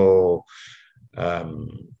ethyl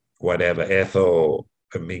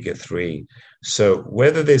omega-3. So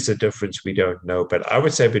whether there's a difference, we don't know, but I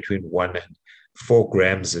would say between 1 and 4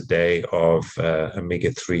 grams a day of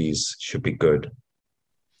omega-3s should be good.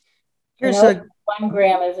 Here's 1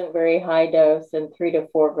 gram isn't very high dose, and 3 to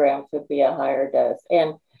 4 grams would be a higher dose.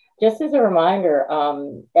 And just as a reminder,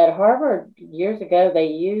 at Harvard years ago, they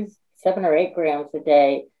used 7 or 8 grams a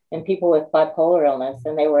day in people with bipolar illness,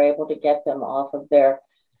 and they were able to get them off of their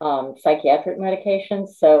psychiatric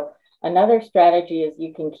medications. So another strategy is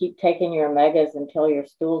you can keep taking your omegas until your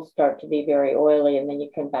stools start to be very oily, and then you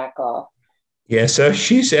can back off. Yeah, so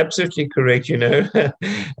she's absolutely correct.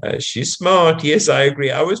 She's smart. Yes, I agree.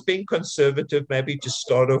 I was being conservative, maybe to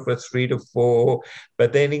start off with 3 to 4,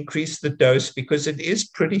 but then increase the dose because it is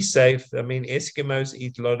pretty safe. I mean, Eskimos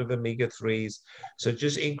eat a lot of omega-3s, so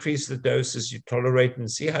just increase the doses you tolerate and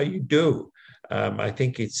see how you do. I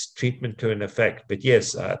think it's treatment to an effect. But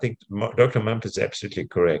yes, I think Dr. Mump is absolutely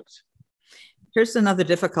correct. Here's another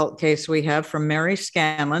difficult case we have from Mary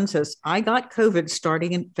Scanlon. Says, I got COVID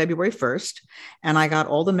starting in February 1st, and I got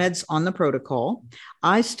all the meds on the protocol.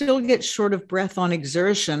 I still get short of breath on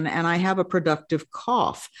exertion, and I have a productive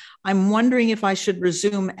cough. I'm wondering if I should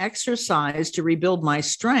resume exercise to rebuild my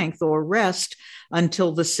strength or rest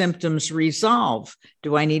until the symptoms resolve.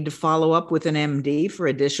 Do I need to follow up with an MD for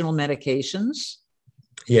additional medications?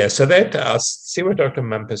 Yeah, so that I'll see what Dr.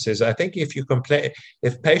 Mumper says. I think if you complain,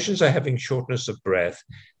 if patients are having shortness of breath,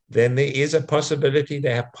 then there is a possibility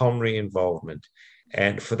they have pulmonary involvement.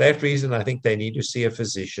 And for that reason, I think they need to see a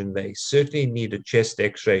physician. They certainly need a chest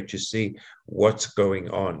x-ray to see what's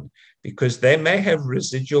going on because they may have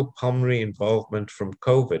residual pulmonary involvement from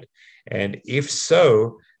COVID. And if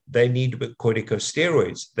so, they need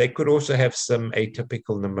corticosteroids. They could also have some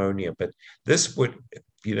atypical pneumonia, but this would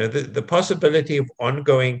the possibility of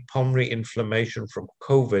ongoing pulmonary inflammation from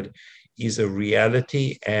COVID is a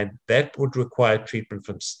reality, and that would require treatment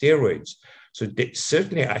from steroids. So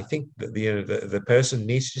certainly, I think that the person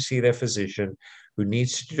needs to see their physician, who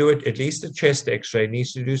needs to do it at least a chest X-ray,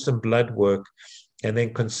 needs to do some blood work, and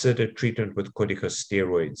then consider treatment with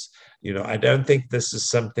corticosteroids. I don't think this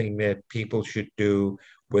is something that people should do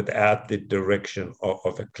without the direction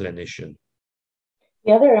of a clinician.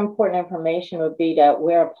 The other important information would be to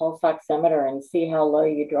wear a pulse oximeter and see how low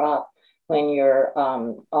you drop when you're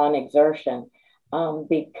on exertion.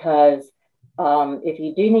 Because if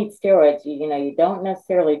you do need steroids, you don't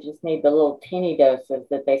necessarily just need the little teeny doses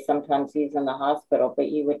that they sometimes use in the hospital, but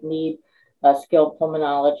you would need a skilled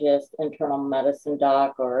pulmonologist, internal medicine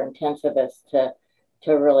doc, or intensivist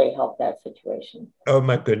to really help that situation. Oh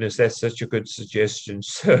my goodness, that's such a good suggestion.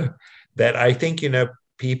 So that I think,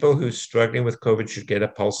 people who are struggling with COVID should get a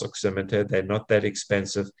pulse oximeter. They're not that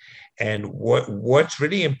expensive. And what's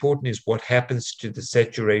really important is what happens to the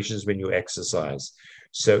saturations when you exercise.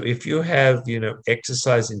 So if you have,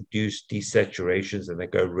 exercise-induced desaturations and they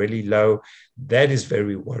go really low, that is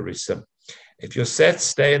very worrisome. If your sats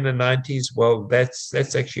stay in the 90s, well, that's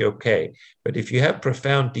actually okay. But if you have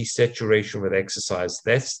profound desaturation with exercise,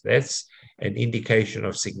 that's an indication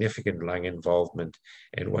of significant lung involvement,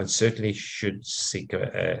 and one certainly should seek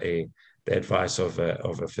the advice of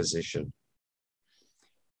a physician.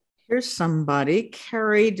 Here's somebody.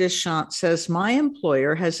 Carrie Deschamps says, my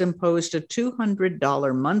employer has imposed a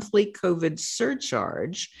 $200 monthly COVID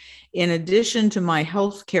surcharge in addition to my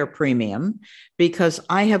healthcare premium because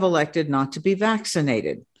I have elected not to be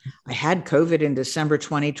vaccinated. I had COVID in December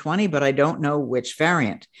 2020, but I don't know which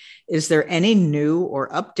variant. Is there any new or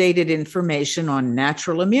updated information on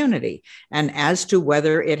natural immunity and as to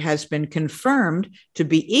whether it has been confirmed to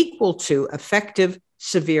be equal to effective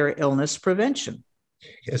severe illness prevention?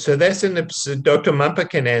 Yeah, so that's an absurd. Dr. Mumper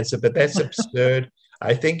can answer, but that's absurd.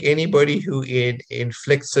 I think anybody who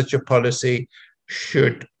inflicts such a policy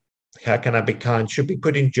should, how can I be kind, should be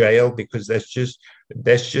put in jail because that's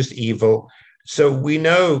just evil. So we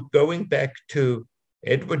know, going back to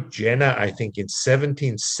Edward Jenner, I think in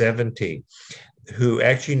 1770, who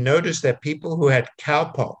actually noticed that people who had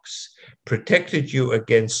cowpox protected you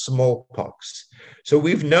against smallpox. So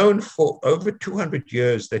we've known for over 200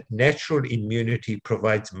 years that natural immunity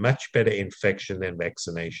provides much better infection than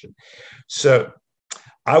vaccination. So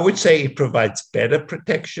I would say it provides better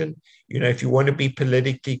protection. If you want to be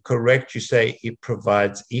politically correct, you say it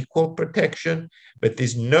provides equal protection, but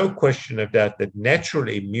there's no question of doubt that natural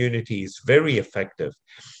immunity is very effective.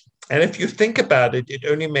 And if you think about it, it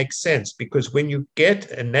only makes sense because when you get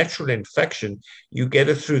a natural infection, you get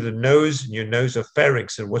it through the nose and your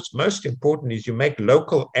nasopharynx. And what's most important is you make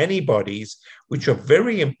local antibodies, which are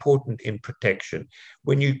very important in protection.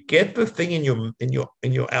 When you get the thing in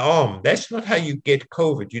your arm, that's not how you get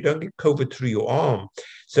COVID. You don't get COVID through your arm.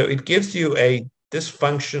 So it gives you a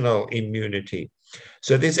dysfunctional immunity.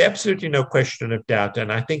 So there's absolutely no question of doubt.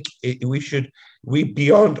 And I think we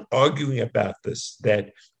beyond arguing about this,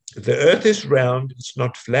 that the earth is round, it's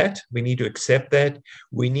not flat. We need to accept that.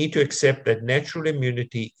 We need to accept that natural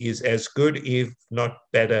immunity is as good, if not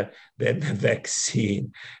better, than the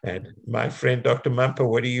vaccine. And my friend, Dr. Mumper,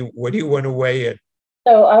 what do you want to weigh in?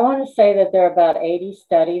 So I want to say that there are about 80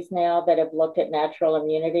 studies now that have looked at natural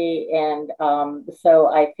immunity. And so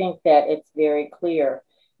I think that it's very clear.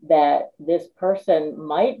 that this person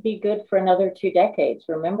might be good for another 2 decades.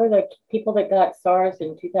 Remember, the people that got SARS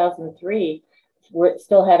in 2003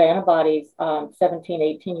 still had antibodies 17,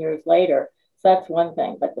 18 years later. So that's one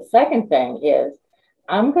thing. But the second thing is,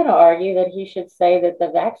 I'm going to argue that he should say that the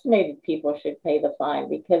vaccinated people should pay the fine,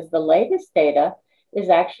 because the latest data is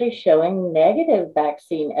actually showing negative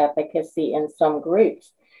vaccine efficacy in some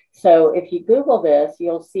groups. So if you Google this,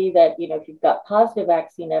 you'll see that, if you've got positive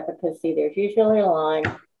vaccine efficacy, there's usually a line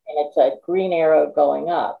and it's a green arrow going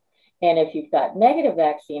up. And if you've got negative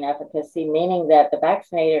vaccine efficacy, meaning that the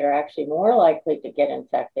vaccinated are actually more likely to get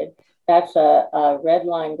infected, that's a red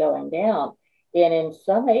line going down. And in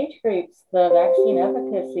some age groups, the vaccine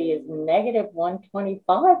efficacy is negative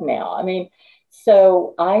 125 now. I mean,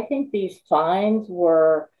 so I think these fines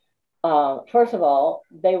were, first of all,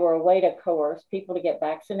 they were a way to coerce people to get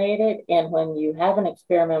vaccinated. And when you have an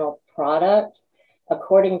experimental product,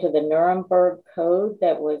 according to the Nuremberg Code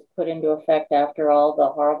that was put into effect after all the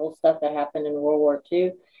horrible stuff that happened in World War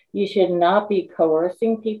II, you should not be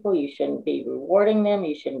coercing people. You shouldn't be rewarding them.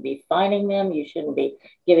 You shouldn't be fining them. You shouldn't be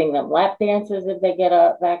giving them lap dances if they get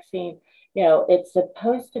a vaccine. It's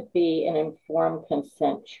supposed to be an informed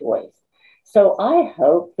consent choice. So I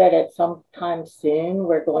hope that at some time soon,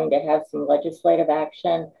 we're going to have some legislative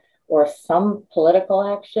action or some political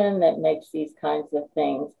action that makes these kinds of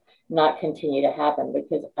things not continue to happen,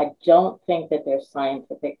 because I don't think that they're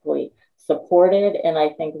scientifically supported, and I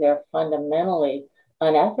think they're fundamentally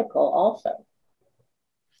unethical also.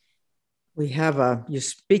 We have you're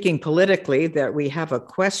speaking politically, that we have a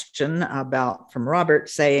question from Robert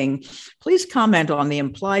saying, please comment on the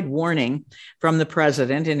implied warning from the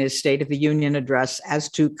president in his State of the Union address as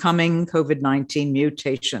to coming COVID-19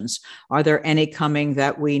 mutations. Are there any coming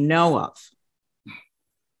that we know of?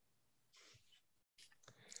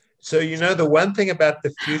 So, the one thing about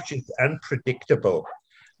the future is unpredictable.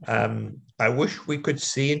 I wish we could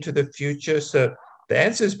see into the future. So the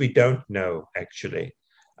answer is we don't know, actually.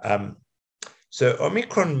 So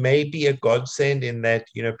Omicron may be a godsend in that,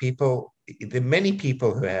 there are many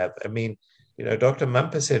people who have, Dr.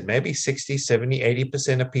 Mumper said maybe 60, 70,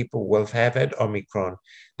 80% of people will have had Omicron.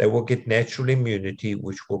 They will get natural immunity,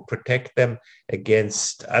 which will protect them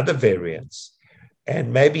against other variants.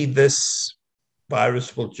 And maybe this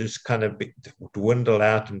virus will just kind of dwindle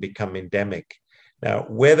out and become endemic. Now,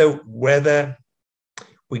 whether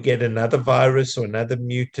we get another virus or another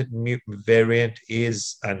mutant variant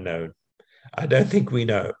is unknown. I don't think we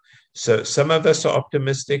know. So some of us are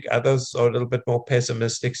optimistic, others are a little bit more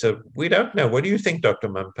pessimistic. So we don't know. What do you think, Dr.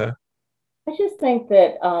 Mumper? I just think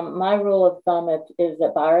that my rule of thumb is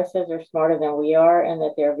that viruses are smarter than we are, and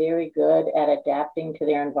that they're very good at adapting to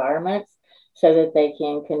their environments so that they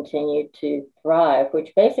can continue to thrive,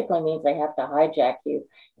 which basically means they have to hijack you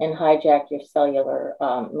and hijack your cellular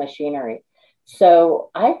machinery. So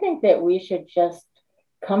I think that we should just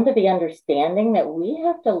come to the understanding that we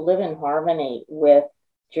have to live in harmony with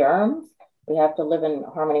germs. We have to live in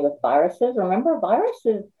harmony with viruses. Remember,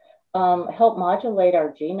 viruses help modulate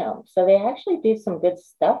our genome. So they actually do some good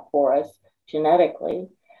stuff for us genetically.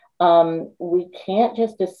 We can't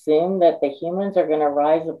just assume that the humans are going to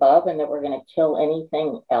rise above and that we're going to kill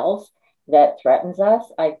anything else that threatens us.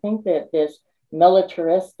 I think that this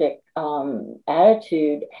militaristic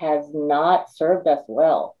attitude has not served us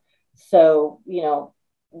well. So,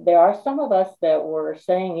 there are some of us that were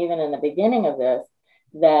saying, even in the beginning of this,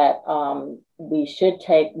 that we should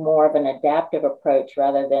take more of an adaptive approach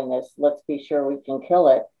rather than this, let's be sure we can kill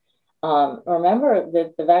it. Remember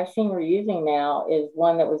that the vaccine we're using now is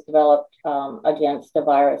one that was developed against a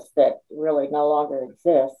virus that really no longer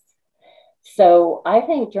exists. So I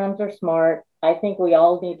think germs are smart. I think we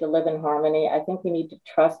all need to live in harmony. I think we need to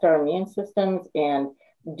trust our immune systems and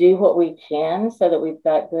do what we can so that we've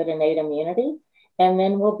got good innate immunity, and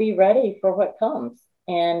then we'll be ready for what comes.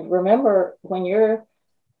 And remember, when your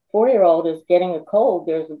 4-year-old is getting a cold,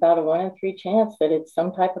 there's about a 1 in 3 chance that it's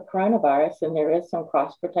some type of coronavirus, and there is some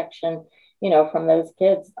cross protection, from those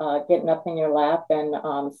kids getting up in your lap and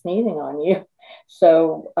sneezing on you.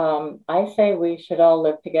 So I say we should all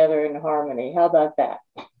live together in harmony. How about that?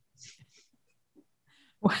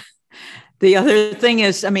 The other thing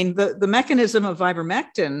is, the mechanism of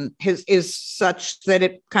ivermectin is such that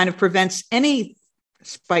it kind of prevents any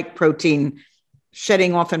spike protein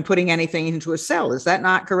shedding off and putting anything into a cell. Is that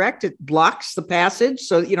not correct? It blocks the passage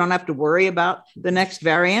so that you don't have to worry about the next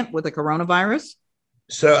variant with a coronavirus?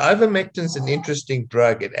 So ivermectin is an interesting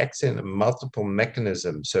drug. It acts in multiple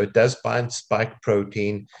mechanisms. So it does bind spike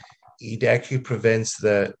protein. It actually prevents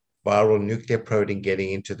the viral nuclear protein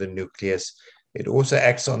getting into the nucleus. It also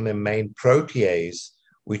acts on the main protease,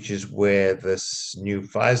 which is where this new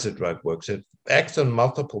Pfizer drug works. It acts on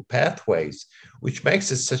multiple pathways, which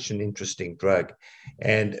makes it such an interesting drug.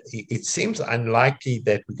 And it seems unlikely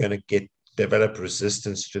that we're going to develop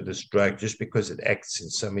resistance to this drug just because it acts in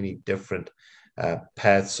so many different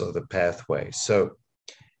paths of the pathway. So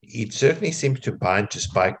it certainly seems to bind to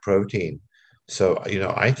spike protein. So,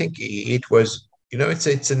 I think it was,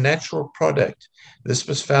 it's a natural product. This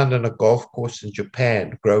was found on a golf course in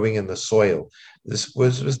Japan, growing in the soil. This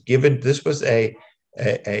was a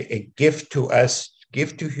gift to us,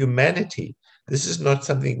 gift to humanity. This is not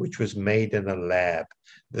something which was made in a lab.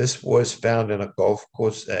 This was found in a golf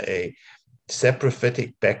course. A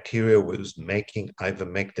saprophytic bacteria was making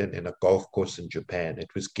ivermectin in a golf course in Japan. It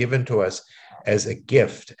was given to us as a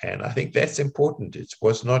gift, and I think that's important. It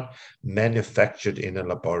was not manufactured in a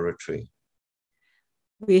laboratory.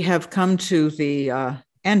 We have come to the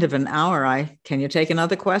end of an hour. Can you take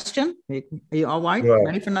another question? Are you all right? Yeah.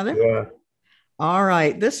 Ready for another? Yeah. All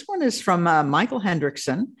right. This one is from Michael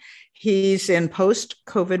Hendrickson. He's in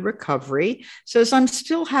post-COVID recovery. Says, I'm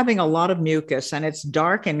still having a lot of mucus and it's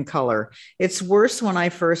dark in color. It's worse when I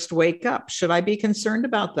first wake up. Should I be concerned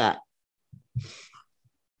about that?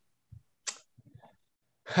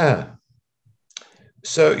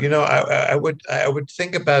 So, I would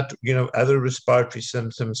think about, other respiratory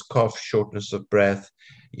symptoms, cough, shortness of breath.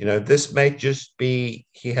 This may just be,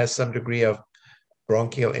 he has some degree of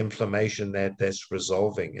bronchial inflammation that's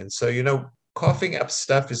resolving. And so, coughing up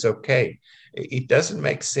stuff is okay. It doesn't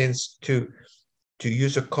make sense to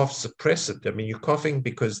use a cough suppressant. I mean, you're coughing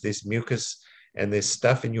because there's mucus and there's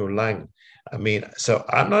stuff in your lung. I mean, so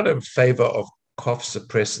I'm not in favor of cough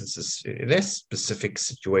suppressants in less specific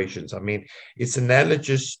situations. I mean, it's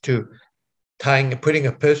analogous to putting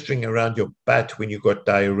a purse string around your butt when you got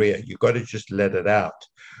diarrhea. You got to just let it out.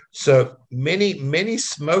 So many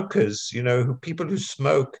smokers, people who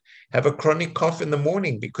smoke have a chronic cough in the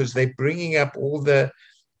morning because they're bringing up all the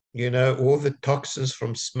toxins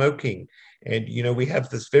from smoking. And, we have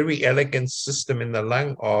this very elegant system in the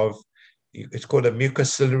lung it's called a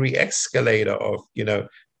mucociliary escalator of,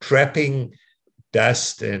 trapping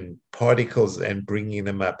dust and particles and bringing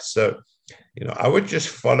them up. So, I would just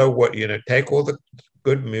follow take all the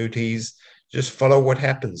good muties, just follow what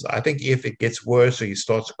happens. I think if it gets worse or he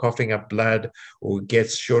starts coughing up blood or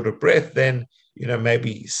gets short of breath, then,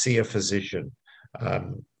 maybe see a physician.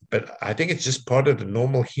 But I think it's just part of the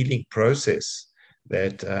normal healing process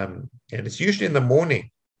and it's usually in the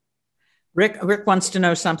morning. Rick wants to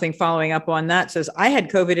know something following up on that. Says, I had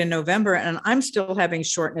COVID in November and I'm still having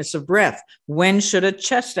shortness of breath. When should a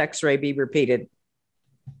chest x-ray be repeated?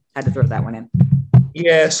 Had to throw that one in.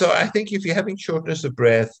 Yeah, so I think if you're having shortness of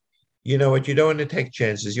breath, you know what, you don't want to take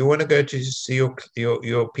chances. You want to go to see your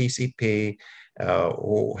PCP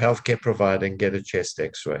or healthcare provider and get a chest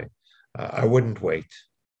x-ray. I wouldn't wait.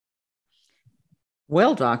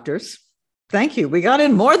 Well, doctors, thank you. We got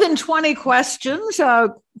in more than 20 questions,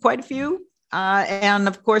 quite a few. And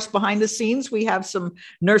of course, behind the scenes, we have some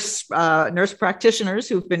nurse practitioners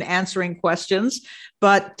who've been answering questions,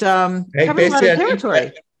 but covering a lot of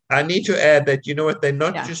territory. I need to add that, you know what, they're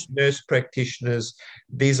not just nurse practitioners.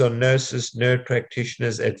 These are nurses, nurse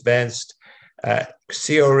practitioners, advanced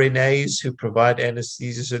CRNAs who provide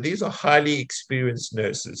anesthesia. So these are highly experienced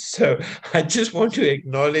nurses. So I just want to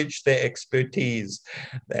acknowledge their expertise.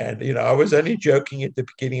 And, I was only joking at the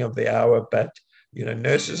beginning of the hour, but,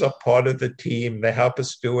 nurses are part of the team. They help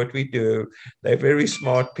us do what we do. They're very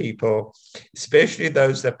smart people, especially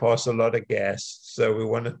those that pass a lot of gas. So we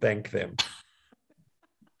want to thank them.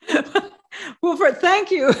 Well,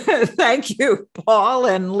 thank you. Thank you, Paul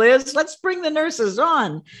and Liz. Let's bring the nurses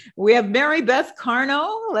on. We have Mary Beth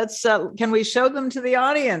Carno. Can we show them to the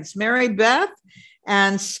audience? Mary Beth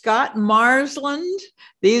and Scott Marsland.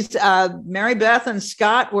 These Mary Beth and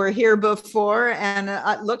Scott were here before, and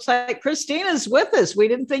it looks like Christina's with us. We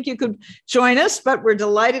didn't think you could join us, but we're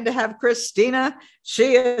delighted to have Christina.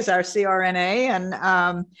 She is our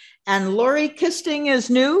CRNA, and Lori Kisting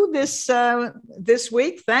is new this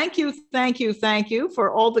week. Thank you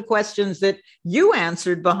for all the questions that you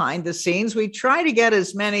answered behind the scenes. We try to get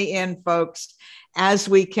as many in, folks, as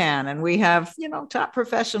we can, and we have top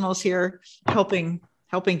professionals here helping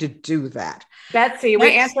to do that. Betsy,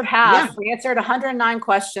 we answered half. Yeah. We answered 109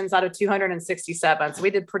 questions out of 267, so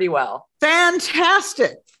we did pretty well.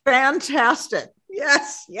 Fantastic.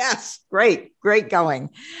 Yes. Great going.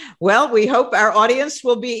 Well, we hope our audience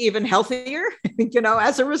will be even healthier,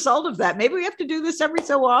 as a result of that. Maybe we have to do this every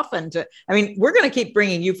so often we're going to keep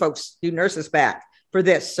bringing you folks, you nurses, back for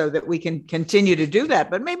this so that we can continue to do that.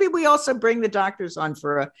 But maybe we also bring the doctors on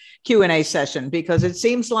for a Q&A session, because it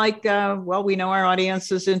seems like, well, we know our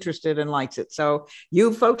audience is interested and likes it. So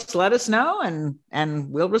you folks let us know, and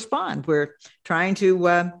we'll respond. We're trying to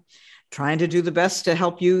do the best to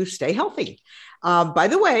help you stay healthy. By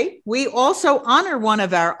the way, we also honor one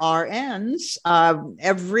of our RNs.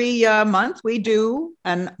 Every month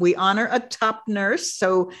we honor a top nurse.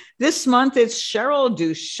 So this month it's Cheryl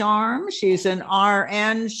Ducharme. She's an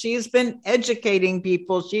RN. She's been educating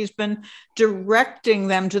people. She's been directing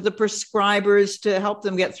them to the prescribers to help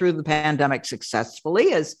them get through the pandemic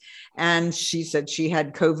successfully. And she said she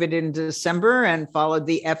had COVID in December and followed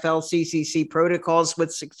the FLCCC protocols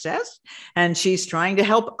with success. And she's trying to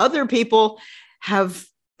help other people have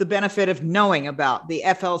the benefit of knowing about the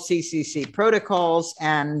FLCCC protocols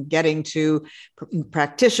and getting to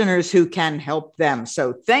practitioners who can help them.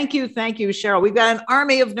 So thank you, Cheryl. We've got an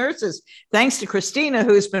army of nurses, thanks to Christina,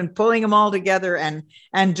 who's been pulling them all together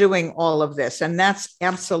and doing all of this. And that's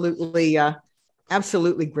absolutely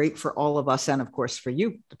great for all of us, and of course for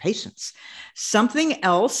you, the patients. Something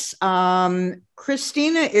else,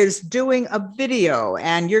 Christina is doing a video,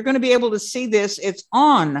 and you're going to be able to see this. It's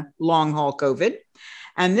on long haul COVID.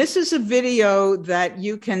 And this is a video that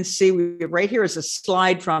you can see right here is a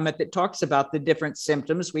slide from it that talks about the different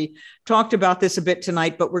symptoms. We talked about this a bit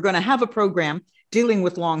tonight, but we're going to have a program dealing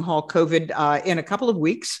with long haul COVID in a couple of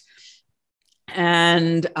weeks.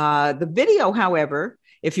 And the video, however,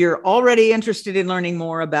 if you're already interested in learning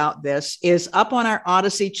more about this, is up on our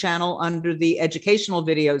Odyssey channel under the educational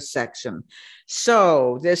videos section.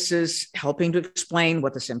 So this is helping to explain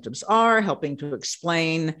what the symptoms are, helping to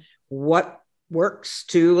explain what works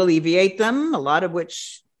to alleviate them, a lot of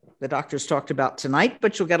which the doctors talked about tonight,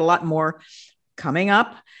 but you'll get a lot more coming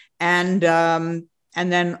up. And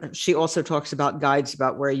then she also talks about guides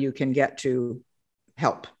about where you can get to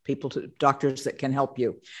help people, to doctors that can help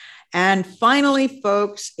you. And finally,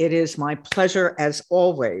 folks, it is my pleasure, as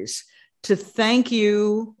always, to thank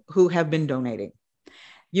you who have been donating.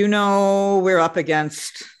 You know, we're up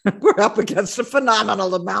against a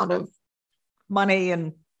phenomenal amount of money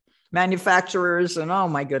and manufacturers, and oh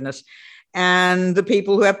my goodness. And the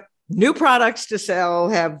people who have new products to sell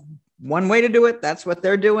have one way to do it. That's what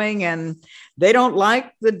they're doing. And they don't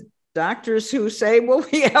like the doctors who say, well,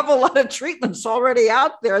 we have a lot of treatments already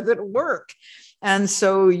out there that work. And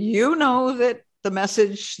so you know that the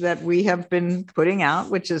message that we have been putting out,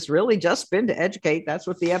 which has really just been to educate, that's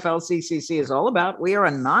what the FLCCC is all about. We are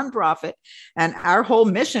a nonprofit, and our whole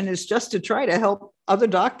mission is just to try to help other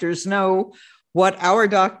doctors know what our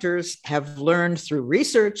doctors have learned through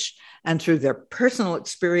research and through their personal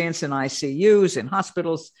experience in ICUs, in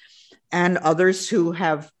hospitals, and others who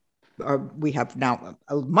have. We have now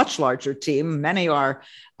a much larger team. Many are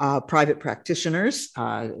private practitioners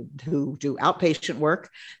who do outpatient work.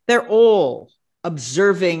 They're all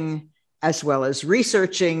observing as well as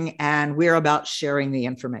researching, and we're about sharing the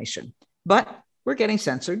information. But we're getting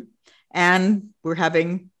censored, and we're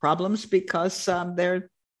having problems because they're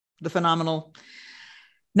the phenomenal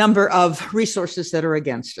number of resources that are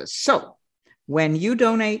against us. So when you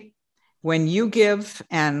donate, when you give,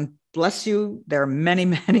 and bless you, there are many,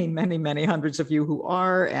 many, many, many hundreds of you who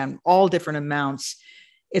are, and all different amounts.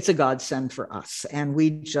 It's a godsend for us. And we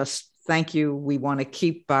just thank you. We want to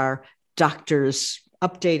keep our doctors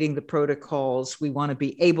updating the protocols. We want to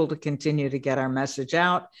be able to continue to get our message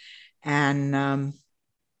out. And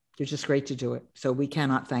you're just great to do it. So we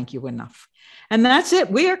cannot thank you enough. And that's it.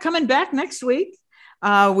 We are coming back next week.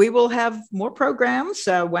 We will have more programs.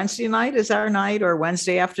 Wednesday night is our night, or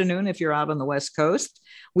Wednesday afternoon if you're out on the West Coast.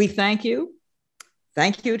 We thank you.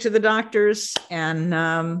 Thank you to the doctors,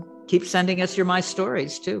 and keep sending us your My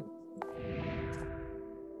Stories too.